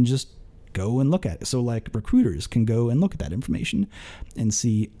 Like you can just go and look at it. So like recruiters can go and look at that information and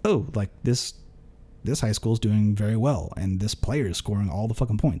see, oh, like this high school is doing very well and this player is scoring all the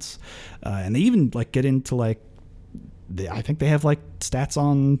fucking points. And they even like get into like, I think they have like stats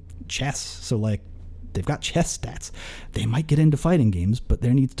on chess. So like they've got chess stats. They might get into fighting games, but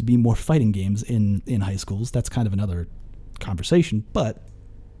there needs to be more fighting games in high schools. That's kind of another conversation, but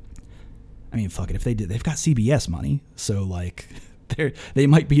I mean, fuck it. If they did, they've got CBS money. So like they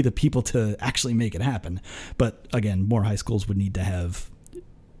might be the people to actually make it happen. But again, more high schools would need to have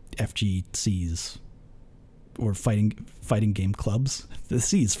FGCs or fighting game clubs. The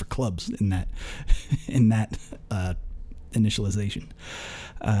C's for clubs in that initialization.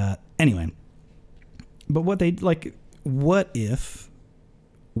 Anyway, but what if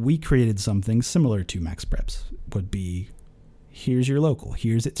we created something similar to Max Preps? Would be, here's your local,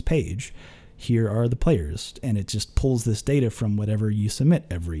 here's its page, here are the players, and it just pulls this data from whatever you submit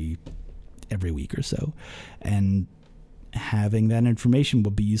every week or so. And having that information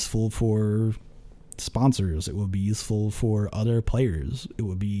will be useful for sponsors. It will be useful for other players. It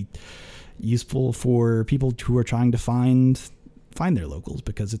would be useful for people who are trying to find their locals,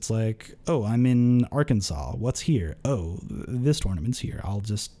 because it's like, oh, I'm in Arkansas. What's here? Oh, this tournament's here. I'll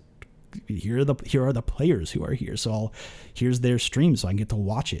just, here are the players who are here. So here's their stream, so I can get to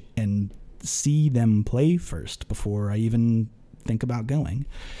watch it and see them play first before I even think about going.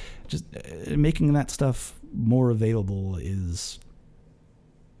 Just making that stuff more available is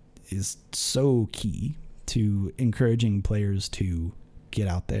so key to encouraging players to get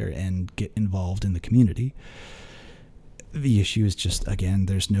out there and get involved in the community. the issue is just, again,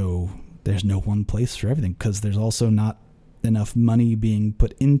 there's no one place for everything, because there's also not enough money being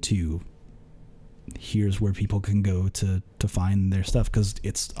put into here's where people can go to find their stuff, because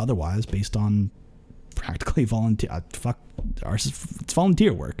it's otherwise based on practically volunteer. It's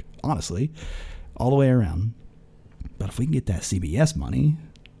volunteer work, honestly, all the way around. But if we can get that CBS money,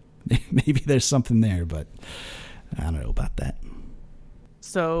 maybe there's something there, but I don't know about that.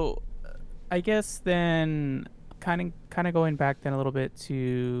 So I guess then kind of going back then a little bit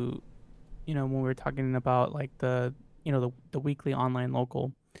to, when we were talking about like the weekly online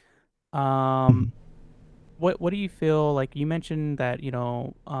local, what do you feel like? You mentioned that,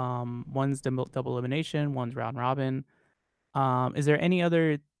 one's double elimination, one's round robin. Is there any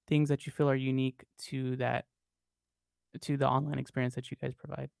other things that you feel are unique to the online experience that you guys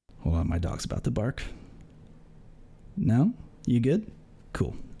provide? Hold on, my dog's about to bark. No? You good?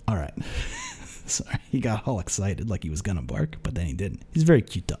 Cool. All right. Sorry, he got all excited like he was gonna bark, but then he didn't. He's a very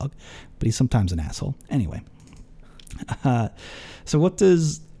cute dog, but he's sometimes an asshole. Anyway, so what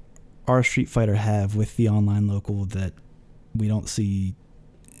does our Street Fighter have with the online local that we don't see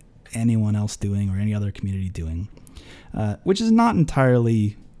anyone else doing or any other community doing? Which is not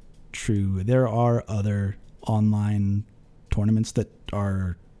entirely true. There are other online tournaments that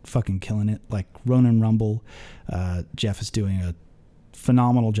are fucking killing it, like Ronin Rumble. Jeff is doing a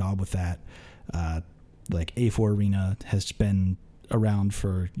phenomenal job with that. Like A4 Arena has been around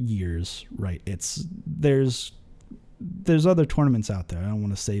for years, right? There's other tournaments out there. I don't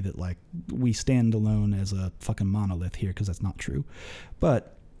want to say that like we stand alone as a fucking monolith here, because that's not true.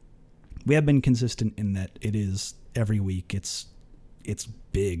 But we have been consistent in that it is every week. It's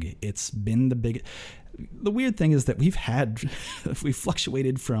big. It's been the big. The weird thing is that we've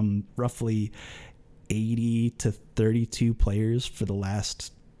fluctuated from roughly 80 to 32 players for the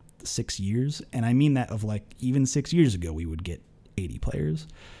last 6 years. And I mean that of like even 6 years ago, we would get 80 players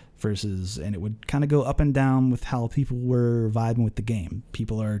and it would kind of go up and down with how people were vibing with the game.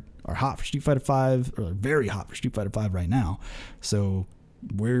 People are hot for Street Fighter 5, or very hot for Street Fighter 5 right now. So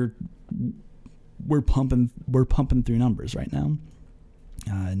we're pumping through numbers right now.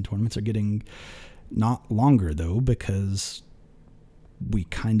 And tournaments are getting not longer though, because we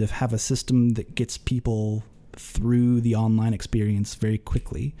kind of have a system that gets people through the online experience very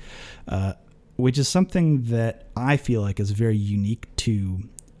quickly, which is something that I feel like is very unique to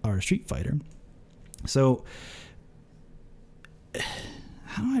our Street Fighter. So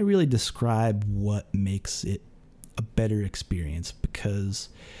how do I really describe what makes it a better experience? Because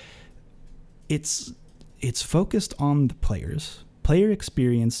it's focused on the players. Player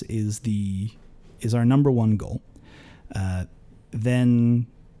experience is our number one goal. Then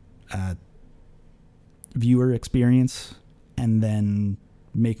viewer experience, and then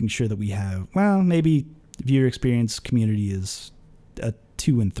making sure that we have, maybe viewer experience, community is a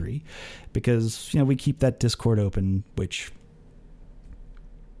 2 and 3, because we keep that Discord open, which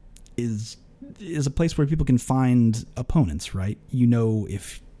is a place where people can find opponents, right?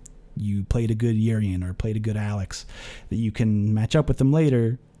 If you played a good Yurian or played a good Alex, that you can match up with them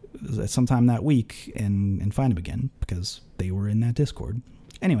later sometime that week and find them again because they were in that Discord.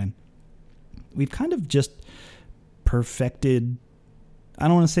 Anyway, we've kind of just perfected. I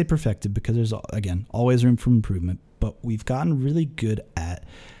don't want to say perfected, because there's, again, always room for improvement, but we've gotten really good at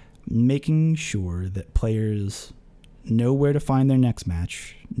making sure that players know where to find their next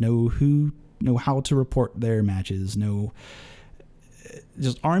match, know how to report their matches,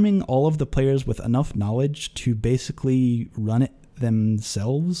 just arming all of the players with enough knowledge to basically run it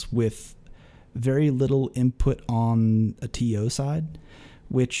themselves with very little input on a TO side,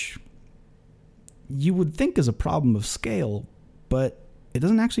 which you would think is a problem of scale, but it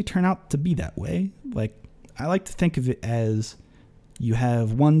doesn't actually turn out to be that way. Like, I like to think of it as you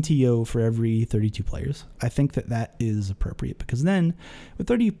have one TO for every 32 players. I think that is appropriate, because then with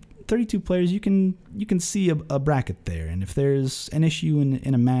 32 players, you can see a bracket there, and if there's an issue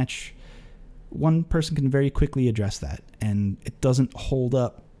in a match, one person can very quickly address that, and it doesn't hold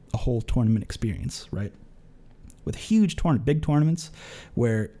up a whole tournament experience, right? With huge big tournaments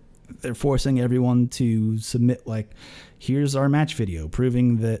where they're forcing everyone to submit, like, here's our match video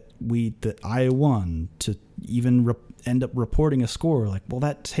proving that I won, to even end up reporting a score. Like, well,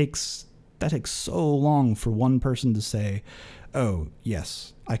 that takes so long for one person to say, oh,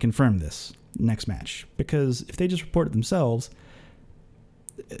 yes, I confirm this next match. Because if they just report it themselves,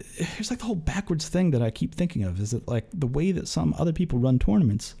 here's like the whole backwards thing that I keep thinking of, is that like the way that some other people run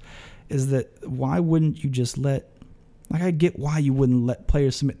tournaments is that why wouldn't you just I get why you wouldn't let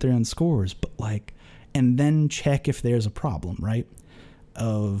players submit their own scores, but and then check if there's a problem, right?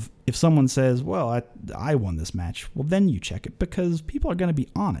 of if someone says, well, I won this match, well, then you check it, because people are going to be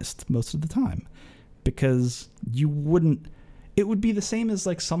honest most of the time, because it would be the same as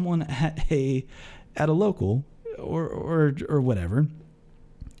like someone at a local or whatever,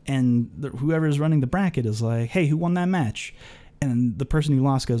 and whoever's running the bracket is like, hey, who won that match? And the person who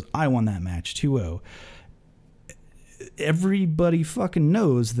lost goes, I won that match 2-0. Everybody fucking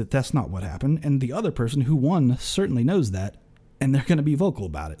knows that that's not what happened, and the other person who won certainly knows that, and they're going to be vocal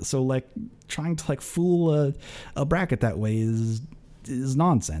about it. So like trying to like fool a bracket that way is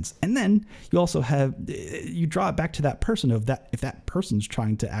nonsense. And then you also you draw it back to that person of that, if that person's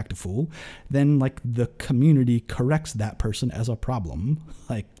trying to act a fool, then like the community corrects that person as a problem.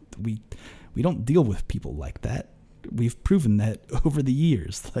 Like we don't deal with people like that. We've proven that over the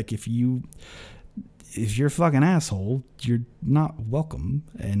years. Like if you're a fucking asshole, you're not welcome.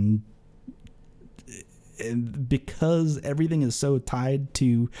 And because everything is so tied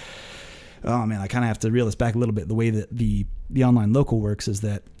to, oh man, I kind of have to reel this back a little bit. The way that the online local works is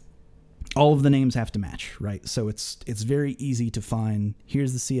that all of the names have to match, right? So it's very easy to find,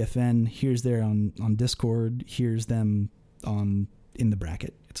 here's the CFN, here's there on Discord, here's them in the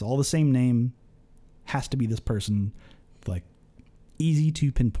bracket. It's all the same name, has to be this person, like easy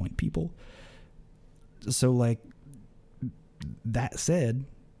to pinpoint people. So like that said,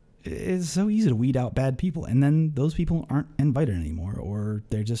 it's so easy to weed out bad people, and then those people aren't invited anymore, or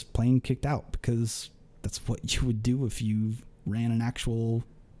they're just plain kicked out, because that's what you would do if you ran an actual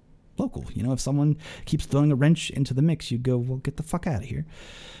local. You know, if someone keeps throwing a wrench into the mix, you'd go, well, get the fuck out of here.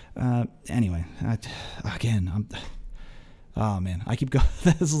 Anyway, oh man, I keep going.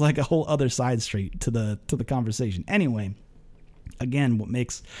 This is like a whole other side street to the conversation. Anyway, again, what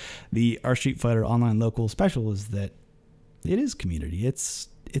makes our Street Fighter Online local special is that it is community. It's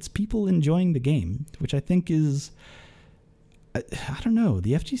people enjoying the game, which I think is, I don't know,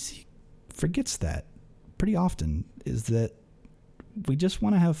 the FGC forgets that pretty often, is that we just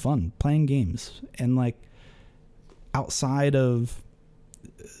want to have fun playing games. And like outside of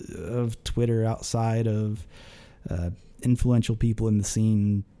Twitter, outside of influential people in the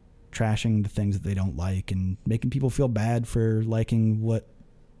scene trashing the things that they don't like and making people feel bad for liking what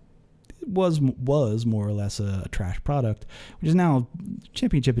was more or less a trash product, which is now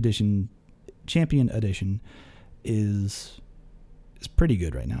Champion Edition is pretty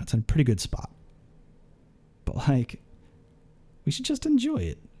good right now. It's in a pretty good spot. But like, we should just enjoy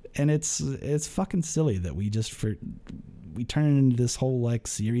it. And it's fucking silly that we turn it into this whole like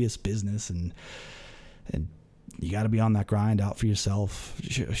serious business, and you got to be on that grind out for yourself.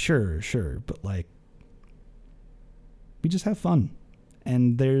 Sure, but like, we just have fun.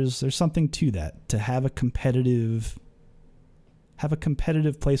 And there's something to that, to have a competitive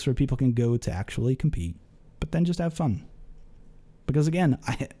place where people can go to actually compete, but then just have fun. Because again,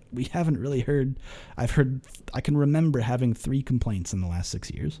 we haven't really heard. I can remember having 3 complaints in the last 6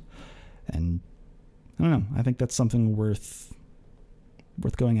 years, and I don't know. I think that's something worth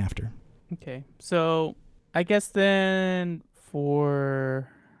going after. Okay, so I guess then for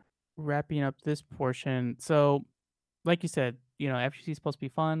wrapping up this portion, so like you said, you know, FGC is supposed to be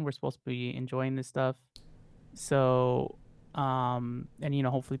fun. We're supposed to be enjoying this stuff. So, and you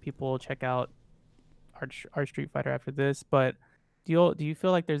know, hopefully people will check out our Street Fighter after this. But do you feel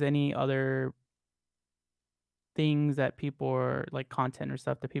like there's any other things that people are like, content or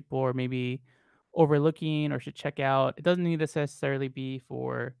stuff that people are maybe overlooking or should check out? It doesn't need to necessarily be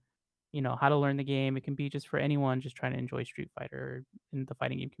for, you know, how to learn the game. It can be just for anyone just trying to enjoy Street Fighter in the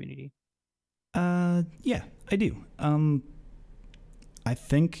fighting game community. Yeah, I do. I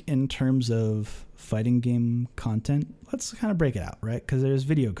think in terms of fighting game content, let's kind of break it out, right? Because there's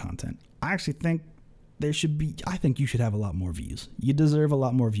video content. I actually think I think you should have a lot more views. You deserve a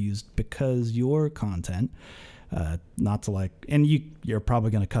lot more views because your content, not to like, and you're probably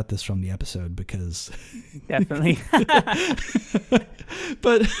going to cut this from the episode because definitely.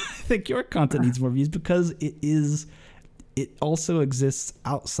 But I think your content needs more views because it also exists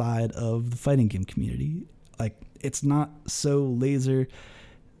outside of the fighting game community. Like, it's not so laser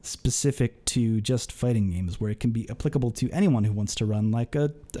specific to just fighting games, where it can be applicable to anyone who wants to run like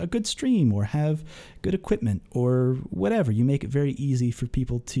a good stream or have good equipment or whatever. You make it very easy for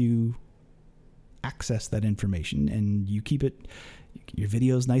people to access that information, and you keep your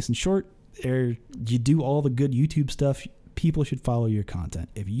videos nice and short. You do all the good YouTube stuff. People should follow your content.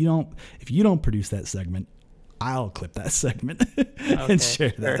 If you don't produce that segment, I'll clip that segment and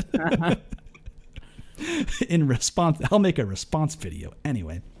share that. In response, I'll make a response video.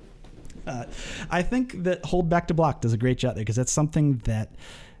 Anyway, I think that Hold Back to Block does a great job there, because that's something that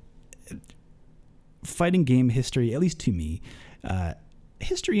fighting game history, at least to me,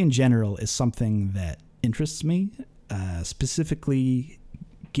 history in general is something that interests me, specifically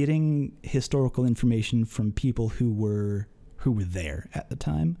getting historical information from people who were there at the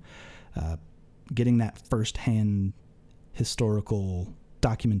time, getting that firsthand historical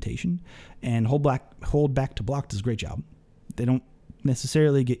documentation. And Hold Back to Block does a great job. They don't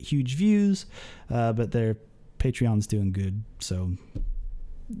necessarily get huge views, but their Patreon's doing good. So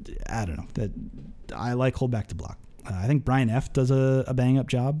I don't know, that I like Hold Back to Block. I think Brian F does a bang up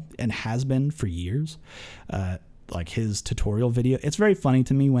job and has been for years. Like his tutorial video, it's very funny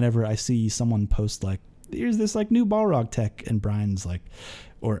to me whenever I see someone post like, here's this like new Balrog tech, and Brian's like,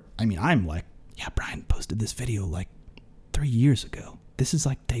 I'm like, yeah, Brian posted this video like 3 years ago. This is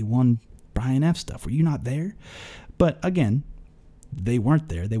like day one Brian F stuff. Were you not there? But again, they weren't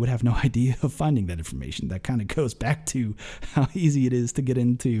there. They would have no idea of finding that information. That kind of goes back to how easy it is to get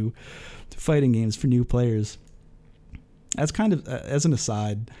into fighting games for new players. As kind of as an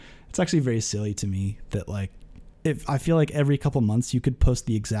aside, it's actually very silly to me that like, if I feel like every couple months you could post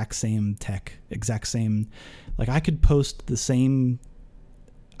the exact same tech, like I could post the same.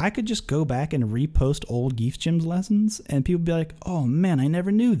 I could just go back and repost old Geef's Gyms lessons, and people would be like, "Oh man, I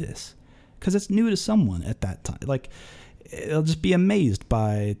never knew this," because it's new to someone at that time. Like, they'll just be amazed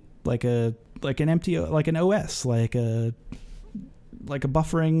by like an MTO, like an OS, like a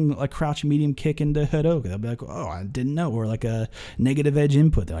buffering, like crouch medium kick into Hadoken. They'll be like, "Oh, I didn't know," or like a negative edge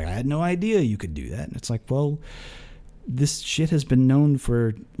input. They're like, "I had no idea you could do that." And it's like, well, this shit has been known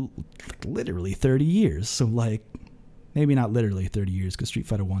for literally 30 years. So like, maybe not literally 30 years, because Street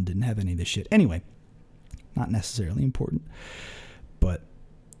Fighter 1 didn't have any of this shit. Anyway, not necessarily important. But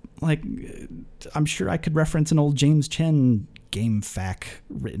like, I'm sure I could reference an old James Chen game fac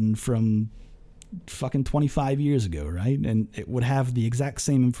written from fucking 25 years ago, right? And it would have the exact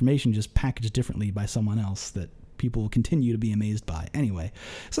same information, just packaged differently by someone else that people will continue to be amazed by. Anyway,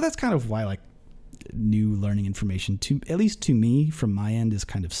 so that's kind of why like new learning information, to at least to me from my end, is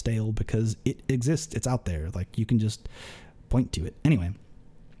kind of stale, because it exists, it's out there, like you can just point to it. Anyway,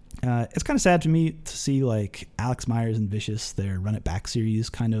 it's kind of sad to me to see like Alex Myers and Vicious, their Run It Back series,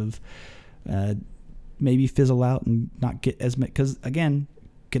 kind of maybe fizzle out and not get as much, because again,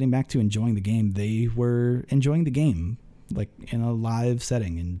 getting back to enjoying the game, they were enjoying the game like in a live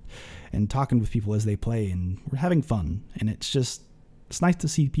setting and talking with people as they play, and we're having fun. And it's nice to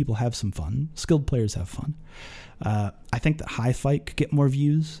see people have some fun. Skilled players have fun. I think that High Fight could get more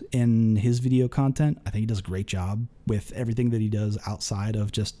views in his video content. I think he does a great job with everything that he does outside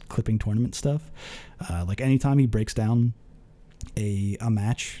of just clipping tournament stuff. Like anytime he breaks down a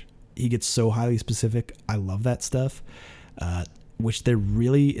match, he gets so highly specific. I love that stuff. Which there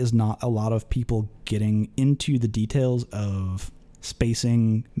really is not a lot of people getting into the details of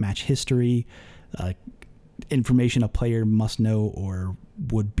spacing, match history, information a player must know or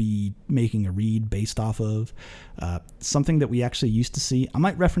would be making a read based off of. Something that we actually used to see. I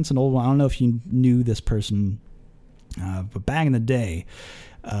might reference an old one. I don't know if you knew this person, but back in the day,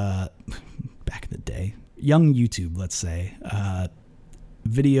 young YouTube, let's say,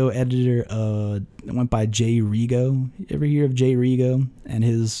 video editor went by Jay Rigo. Ever hear of Jay Rigo and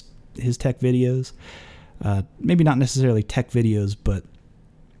his tech videos? Maybe not necessarily tech videos, but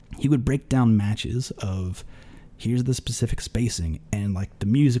he would break down matches of, here's the specific spacing, and like the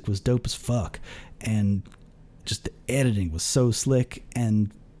music was dope as fuck, and just the editing was so slick.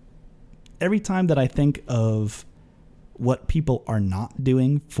 And every time that I think of what people are not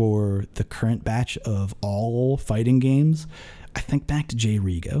doing for the current batch of all fighting games, I think back to Jay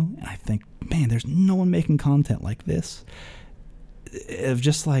Rigo, and I think, man, there's no one making content like this. Of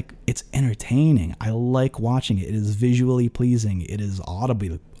just like, it's entertaining. I like watching it. It is visually pleasing. It is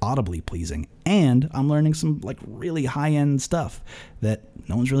audibly pleasing. And I'm learning some like really high-end stuff that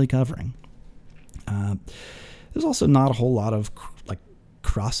no one's really covering. There's also not a whole lot of like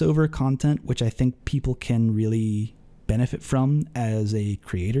crossover content, which I think people can really benefit from as a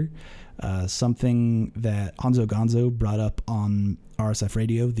creator. Something that Hanzo Gonzo brought up on RSF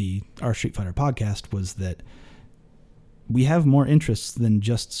Radio, our Street Fighter podcast, was that we have more interests than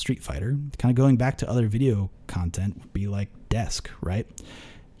just Street Fighter. Kind of going back to other video content would be like Desk, right?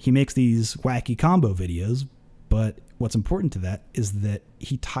 He makes these wacky combo videos, but what's important to that is that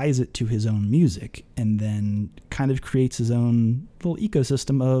he ties it to his own music and then kind of creates his own little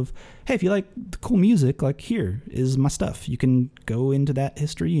ecosystem of, hey, if you like the cool music, like here is my stuff. You can go into that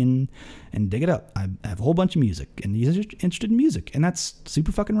history and dig it up. I have a whole bunch of music, and he's interested in music, and that's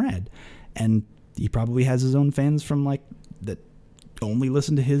super fucking rad. And he probably has his own fans from like that only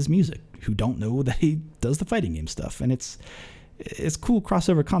listen to his music, who don't know that he does the fighting game stuff. And it's cool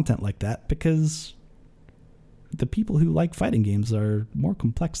crossover content like that, because the people who like fighting games are more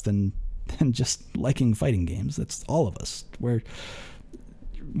complex than just liking fighting games. That's all of us. We're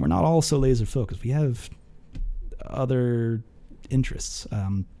not all so laser focused. We have other interests.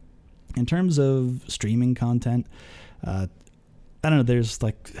 In terms of streaming content, I don't know. There's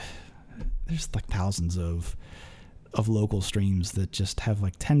like thousands of local streams that just have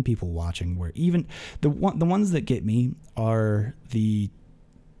like 10 people watching. Where even the ones that get me are the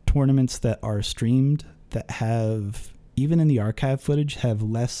tournaments that are streamed that have, even in the archive footage, have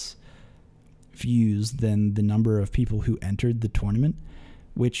less views than the number of people who entered the tournament,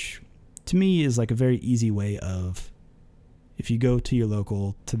 which to me is like a very easy way of, if you go to your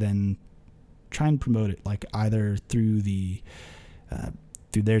local, to then try and promote it, like either through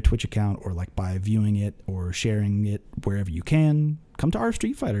through their Twitch account, or like by viewing it or sharing it wherever you can. Come to our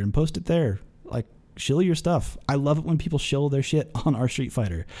Street Fighter and post it there. Like, shill your stuff. I love it when people shill their shit on our Street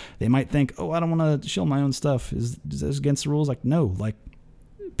Fighter. They might think, oh, I don't want to shill my own stuff. Is this against the rules? Like, no, like,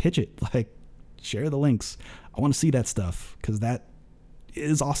 pitch it. Like, share the links. I want to see that stuff, because that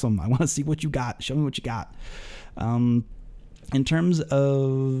is awesome. I want to see what you got. Show me what you got. In terms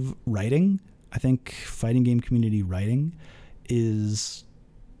of writing, I think fighting game community writing is,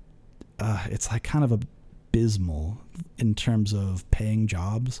 it's like kind of abysmal in terms of paying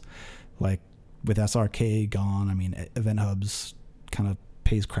jobs. Like with SRK gone, I mean, Event Hubs kind of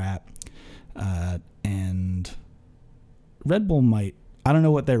pays crap. And Red Bull might, I don't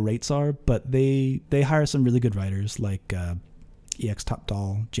know what their rates are, but they hire some really good writers like EX Top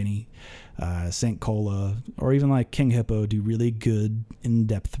Doll, Ginny, Saint Cola, or even like King Hippo do really good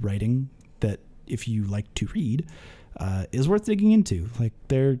in-depth writing that, if you like to read, is worth digging into. Like,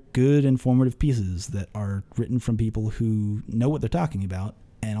 they're good, informative pieces that are written from people who know what they're talking about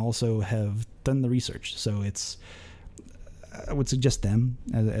and also have done the research. So I would suggest them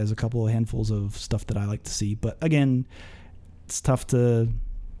as a couple of handfuls of stuff that I like to see. But again, it's tough to,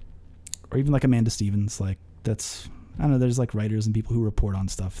 or even like Amanda Stevens, like that's, I don't know, there's like writers and people who report on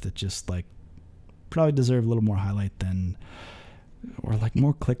stuff that just like probably deserve a little more highlight than, or like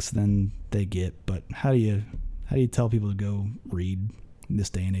more clicks than they get. But how do you tell people to go read in this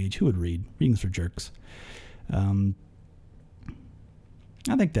day and age? Who would read? Reading's for jerks.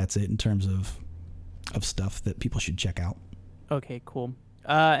 I think that's it in terms of stuff that people should check out. Okay, cool.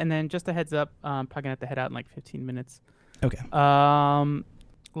 And then just a heads up, I'm probably gonna have to head out in like 15 minutes. Okay.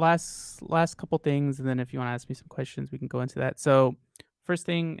 Last couple things, and then if you want to ask me some questions, we can go into that. So first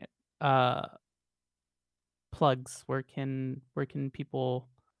thing, plugs. Where can people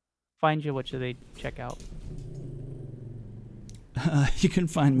find you? What should they check out? You can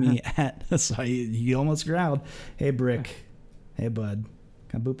find me at, sorry, you almost growled. Hey, Brick. Hey, bud.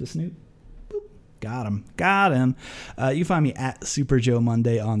 Can I boop the snoot? Boop. Got him. You find me at Super Joe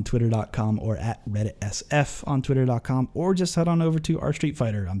Monday on Twitter.com, or at RedditSF on Twitter.com, or just head on over to our Street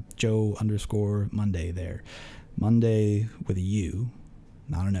Fighter. I'm Joe_Monday there. Monday with a U,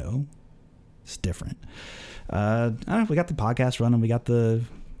 not an O. It's different. I don't know. We got the podcast running. We got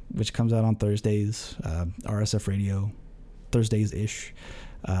which comes out on Thursdays, RSF Radio, Thursdays-ish.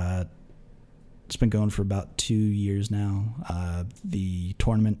 It's been going for about 2 years now. The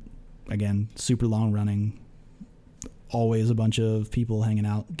tournament, again, super long running. Always a bunch of people hanging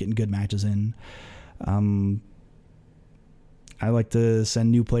out, getting good matches in. I like to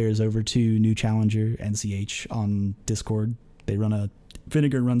send new players over to New Challenger, NCH, on Discord.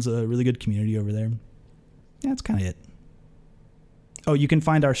 Vinegar runs a really good community over there. That's kind of it. Oh, you can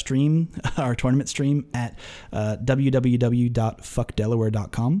find our stream, our tournament stream, at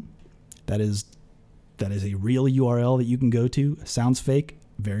www.fuckdelaware.com. That is a real URL that you can go to. Sounds fake,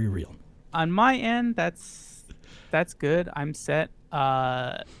 very real. On my end, that's good. I'm set.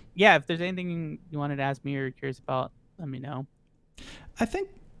 Yeah, if there's anything you wanted to ask me or you're curious about, let me know. I think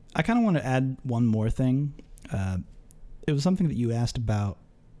I kind of want to add one more thing. It was something that you asked about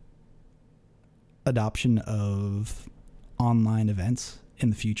adoption of online events in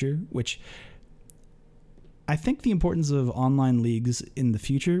the future, which I think the importance of online leagues in the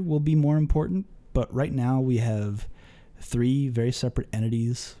future will be more important. But right now we have 3 very separate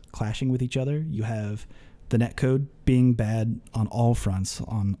entities clashing with each other. You have the netcode being bad on all fronts,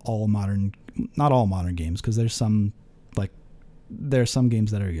 on all modern, not all modern games, because there's some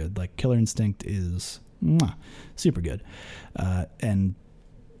games that are good. Like Killer Instinct is super good. And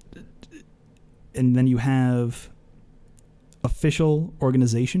then you have official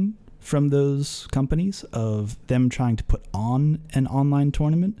organization from those companies of them trying to put on an online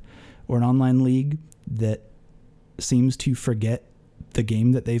tournament or an online league that seems to forget the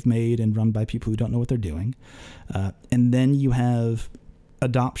game that they've made and run by people who don't know what they're doing. And then you have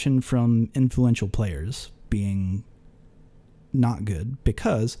adoption from influential players being not good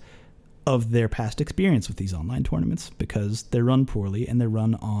because of their past experience with these online tournaments, because they're run poorly and they're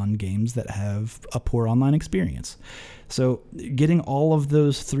run on games that have a poor online experience. So getting all of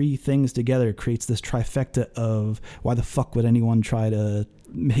those three things together creates this trifecta of why the fuck would anyone try to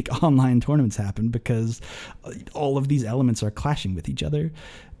make online tournaments happen, because all of these elements are clashing with each other.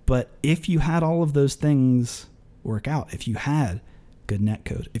 But if you had all of those things work out, if you had good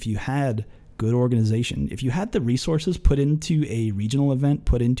netcode, if you had good organization, if you had the resources put into a regional event,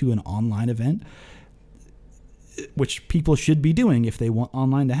 put into an online event, which people should be doing if they want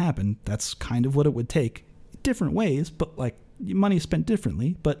online to happen, that's kind of what it would take. Different ways, but like money spent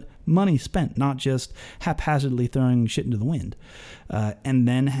differently, but money spent, not just haphazardly throwing shit into the wind. And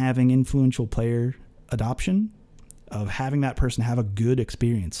then having influential player adoption, of having that person have a good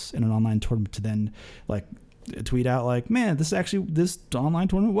experience in an online tournament to then like tweet out like, man, this online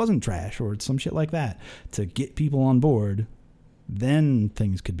tournament wasn't trash, or some shit like that, to get people on board. Then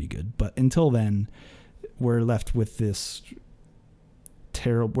things could be good. But until then, we're left with this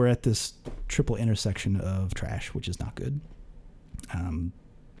we're at this triple intersection of trash, which is not good.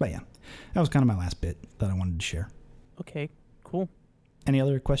 But yeah, that was kind of my last bit that I wanted to share. Okay, cool. Any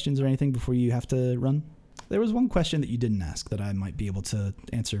other questions or anything before you have to run? There was one question that you didn't ask that I might be able to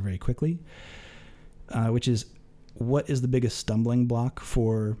answer very quickly. Which is, what is the biggest stumbling block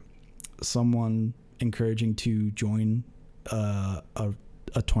for someone encouraging to join a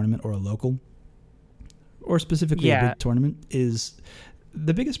tournament or a local, or specifically a big tournament? Is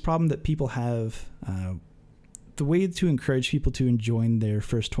the biggest problem that people have, the way to encourage people to join their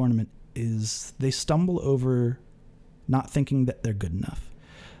first tournament is they stumble over not thinking that they're good enough.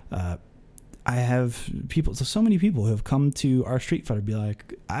 I have so many people who have come to our Street Fighter be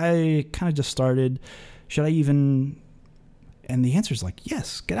like, I kind of just started. Should I even? And the answer is like,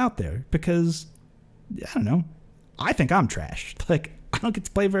 yes, get out there, because I don't know. I think I'm trash. Like, I don't get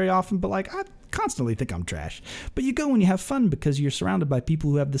to play very often, but like, I constantly think I'm trash. But you go and you have fun because you're surrounded by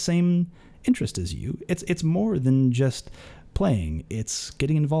people who have the same interest as you. It's more than just playing. It's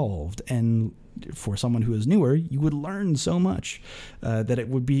getting involved, and for someone who is newer, you would learn so much that it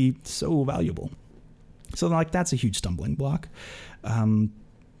would be so valuable. So like, that's a huge stumbling block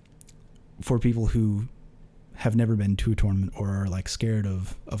for people who have never been to a tournament or are like scared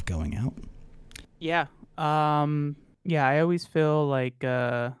of going out. Yeah. Yeah, I always feel like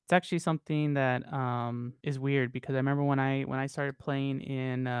it's actually something that is weird, because I remember when I started playing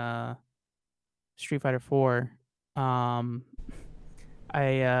in Street Fighter 4,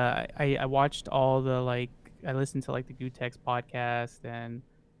 I watched all the, like, I listened to like the Gutex podcast, and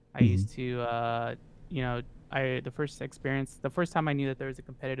I used to the first time I knew that there was a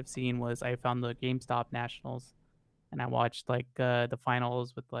competitive scene was I found the GameStop Nationals, and I watched like the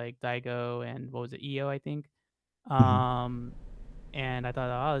finals with like Daigo and what was it, EO, I think. And I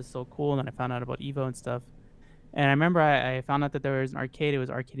thought, oh, this is so cool. And then I found out about Evo and stuff. And I remember I found out that there was an arcade. It was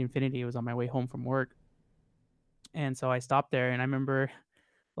Arcade Infinity. It was on my way home from work. And so I stopped there, and I remember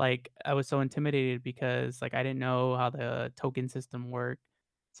like I was so intimidated because like I didn't know how the token system worked.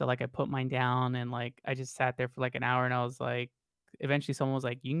 So like I put mine down, and like I just sat there for like an hour, and I was like, eventually someone was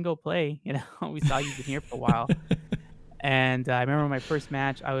like, you can go play. We saw you've been here for a while. And I remember my first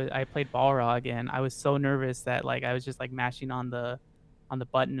match, I played Balrog, and I was so nervous that like I was just like mashing on the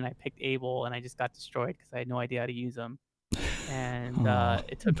button, and I picked Abel, and I just got destroyed because I had no idea how to use him. And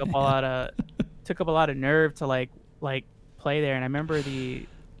it took up a lot of nerve to like play there. And I remember the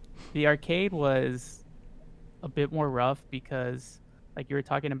arcade was a bit more rough because like you were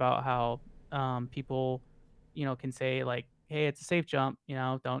talking about how people can say like, hey, it's a safe jump,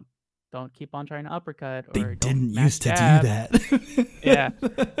 don't keep on trying to uppercut, or they don't didn't mash used to jab. do that. Yeah.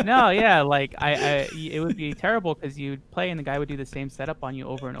 No, yeah, like it would be terrible because you'd play and the guy would do the same setup on you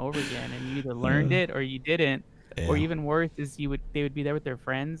over and over again, and you either learned it or you didn't. Or even worse is they would be there with their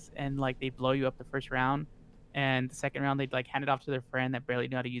friends, and like they'd blow you up the first round, and the second round they'd like hand it off to their friend that barely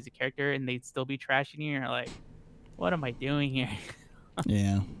knew how to use the character, and they'd still be trashing you, and you're like, what am I doing here?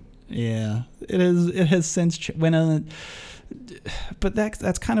 Yeah. It has since but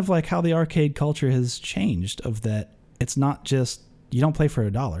that's kind of like how the arcade culture has changed, of that it's not just, you don't play for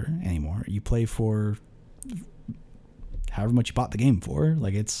 $1 anymore. You play for however much you bought the game for.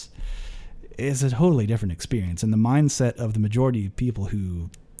 Like it's a totally different experience, and the mindset of the majority of people who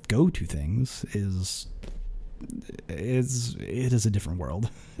go to things is a different world.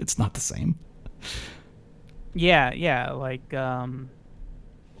 It's not the same. Yeah, like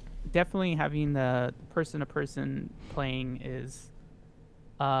definitely having the person-to-person playing is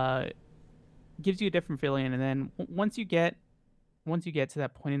gives you a different feeling, and then once you get once you get to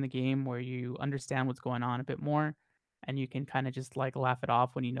that point in the game where you understand what's going on a bit more, and you can kind of just like laugh it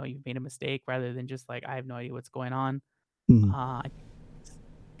off when you know you've made a mistake, rather than just like I have no idea what's going on. Mhm. I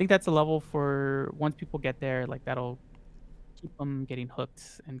think that's a level for once people get there, like that'll keep them getting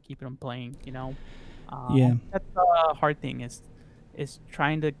hooked and keeping them playing. Yeah. That's the hard thing is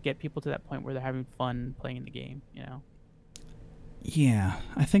trying to get people to that point where they're having fun playing the game. Yeah,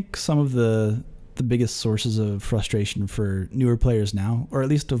 I think some of the biggest sources of frustration for newer players now, or at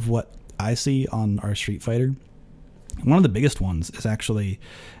least of what I see on our Street Fighter, one of the biggest ones is actually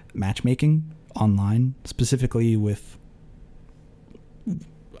matchmaking online, specifically with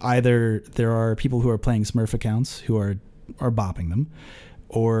either there are people who are playing Smurf accounts who are bopping them,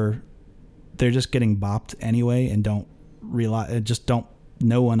 or they're just getting bopped anyway and don't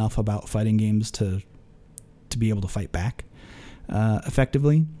know enough about fighting games to be able to fight back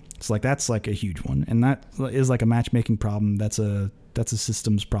effectively. It's like that's like a huge one, and that is like a matchmaking problem. That's a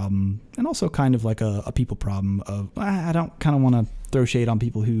systems problem, and also kind of like a people problem. Of I don't kind of want to throw shade on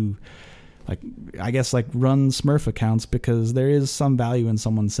people who I guess run Smurf accounts, because there is some value in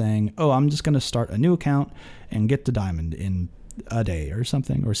someone saying, oh, I'm just going to start a new account and get to Diamond in a day or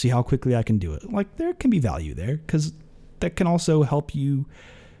something, or see how quickly I can do it. There can be value there, because that can also help you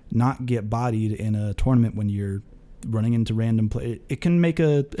not get bodied in a tournament when you're running into random play. It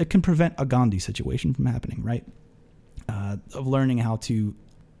can prevent a Gandhi situation from happening, right? Of learning how to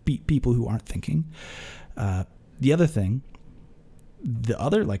beat people who aren't thinking. The other thing,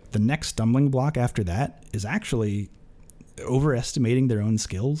 the next stumbling block after that is actually overestimating their own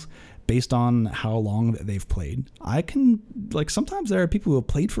skills based on how long that they've played. Sometimes there are people who have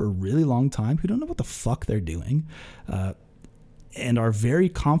played for a really long time who don't know what the fuck they're doing, and are very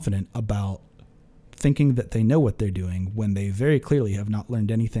confident about thinking that they know what they're doing when they very clearly have not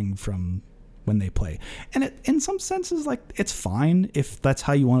learned anything from when they play. And in some senses, it's fine if that's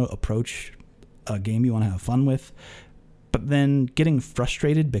how you want to approach a game you want to have fun with. But then getting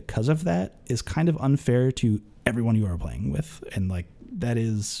frustrated because of that is kind of unfair to everyone you are playing with. And that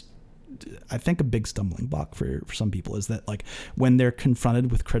is, I think, a big stumbling block for some people, is that when they're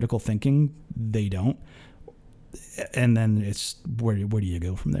confronted with critical thinking, they don't. And then it's where do you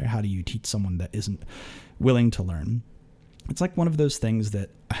go from there? How do you teach someone that isn't willing to learn? It's one of those things that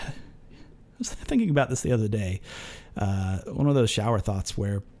I was thinking about this the other day. One of those shower thoughts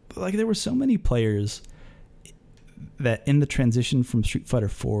where there were so many players that in the transition from Street Fighter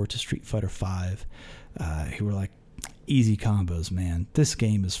 4 to Street Fighter 5, who were easy combos, man. This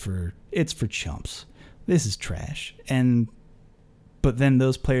game is for chumps. This is trash. But then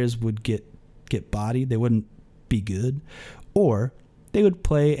those players would get bodied. They wouldn't be good, or they would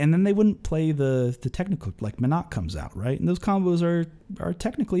play and then they wouldn't play the technical, Minot comes out, right? And those combos are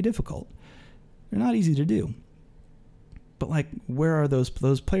technically difficult. They're not easy to do. But where are those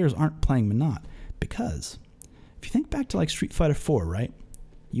players aren't playing Minot? Because if you think back to Street Fighter 4, right?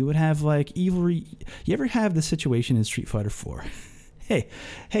 You would have evil. You ever have the situation in Street Fighter 4?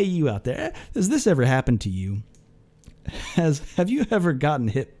 hey, you out there, has this ever happened to you? Have you ever gotten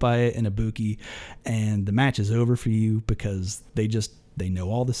hit by an Ibuki and the match is over for you because they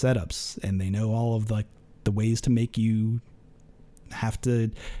know all the setups and they know all of the ways to make you have to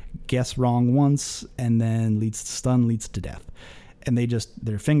guess wrong once, and then leads to stun, leads to death. And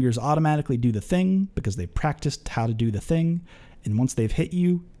their fingers automatically do the thing because they practiced how to do the thing. And once they've hit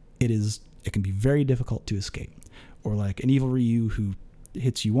you, it can be very difficult to escape. Or an evil Ryu who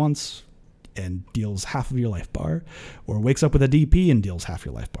hits you once and deals half of your life bar, or wakes up with a DP and deals half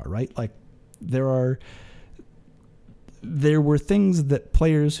your life bar, right? There were things that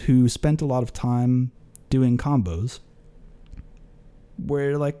players who spent a lot of time doing combos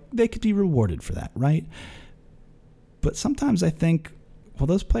where they could be rewarded for that, right? But sometimes I think, well,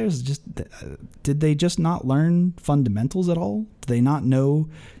 those players did they just not learn fundamentals at all? Do they not know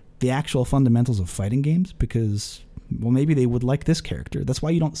the actual fundamentals of fighting games? Because, well, maybe they would like this character. That's why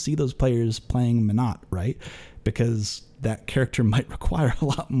you don't see those players playing Minot, right? Because that character might require a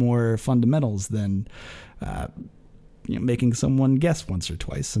lot more fundamentals than making someone guess once or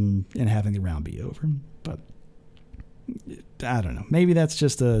twice and having the round be over. But I don't know. Maybe that's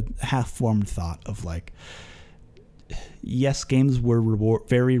just a half-formed thought of yes, games were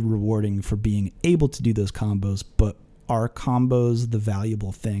very rewarding for being able to do those combos, but are combos the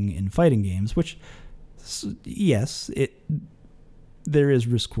valuable thing in fighting games? Which, yes, there is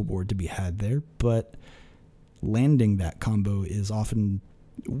risk reward to be had there, but landing that combo is often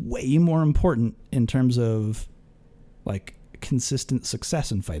way more important in terms of consistent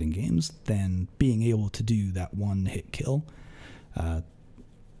success in fighting games than being able to do that one hit kill.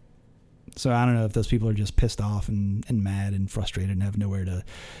 So I don't know if those people are just pissed off and mad and frustrated and have nowhere to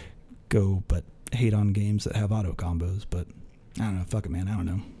go but hate on games that have auto combos. But I don't know. Fuck it, man. I don't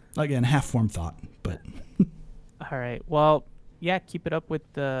know. Again, half-formed thought, but... All right. Well, yeah, keep it up with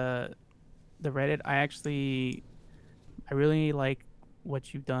the Reddit. I really like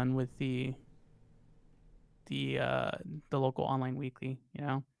what you've done with the local online weekly, you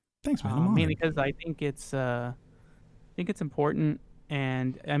know? Thanks, man. I'm mainly honored. because I think it's important.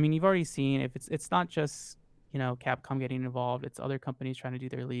 And I mean, you've already seen if it's not just, you know, Capcom getting involved, it's other companies trying to do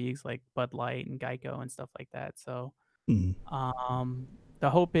their leagues like Bud Light and Geico and stuff like that. So Mm. the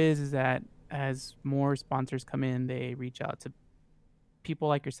hope is that as more sponsors come in, they reach out to people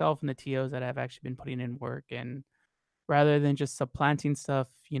like yourself and the TOs that have actually been putting in work, and rather than just supplanting stuff,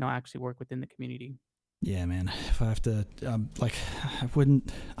 you know, actually work within the community. Yeah, man. If I have to, I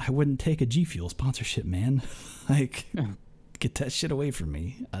wouldn't take a G Fuel sponsorship, man. Like, get that shit away from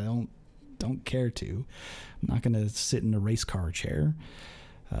me. I don't care to. I'm not gonna sit in a race car chair.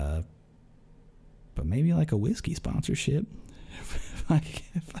 But maybe like a whiskey sponsorship. If I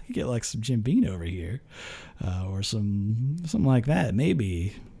get like some Jim Beam over here, or something like that,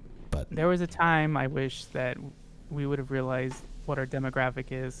 maybe. But there was a time I wish that we would have realized what our demographic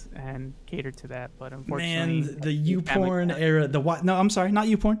is and catered to that, but unfortunately, man, the YouPorn era, no, I'm sorry, not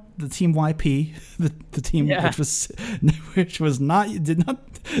YouPorn, the team YP, the team which was not,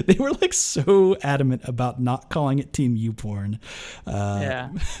 they were like so adamant about not calling it Team YouPorn.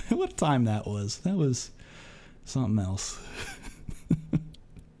 What time that was? That was something else.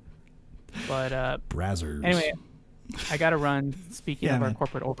 But Brazzers. Anyway, I gotta run. Speaking of our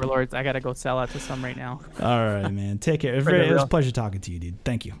corporate overlords, I gotta go sell out to some right now. All right, man. Take care. It was a pleasure talking to you, dude.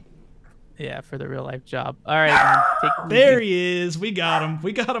 Thank you. Yeah, for the real life job. All right, man. There he is. We got him.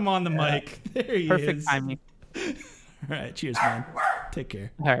 We got him on the mic. There he is. Perfect timing. All right. Cheers, man. Take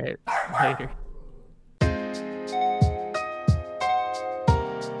care. All right. Later.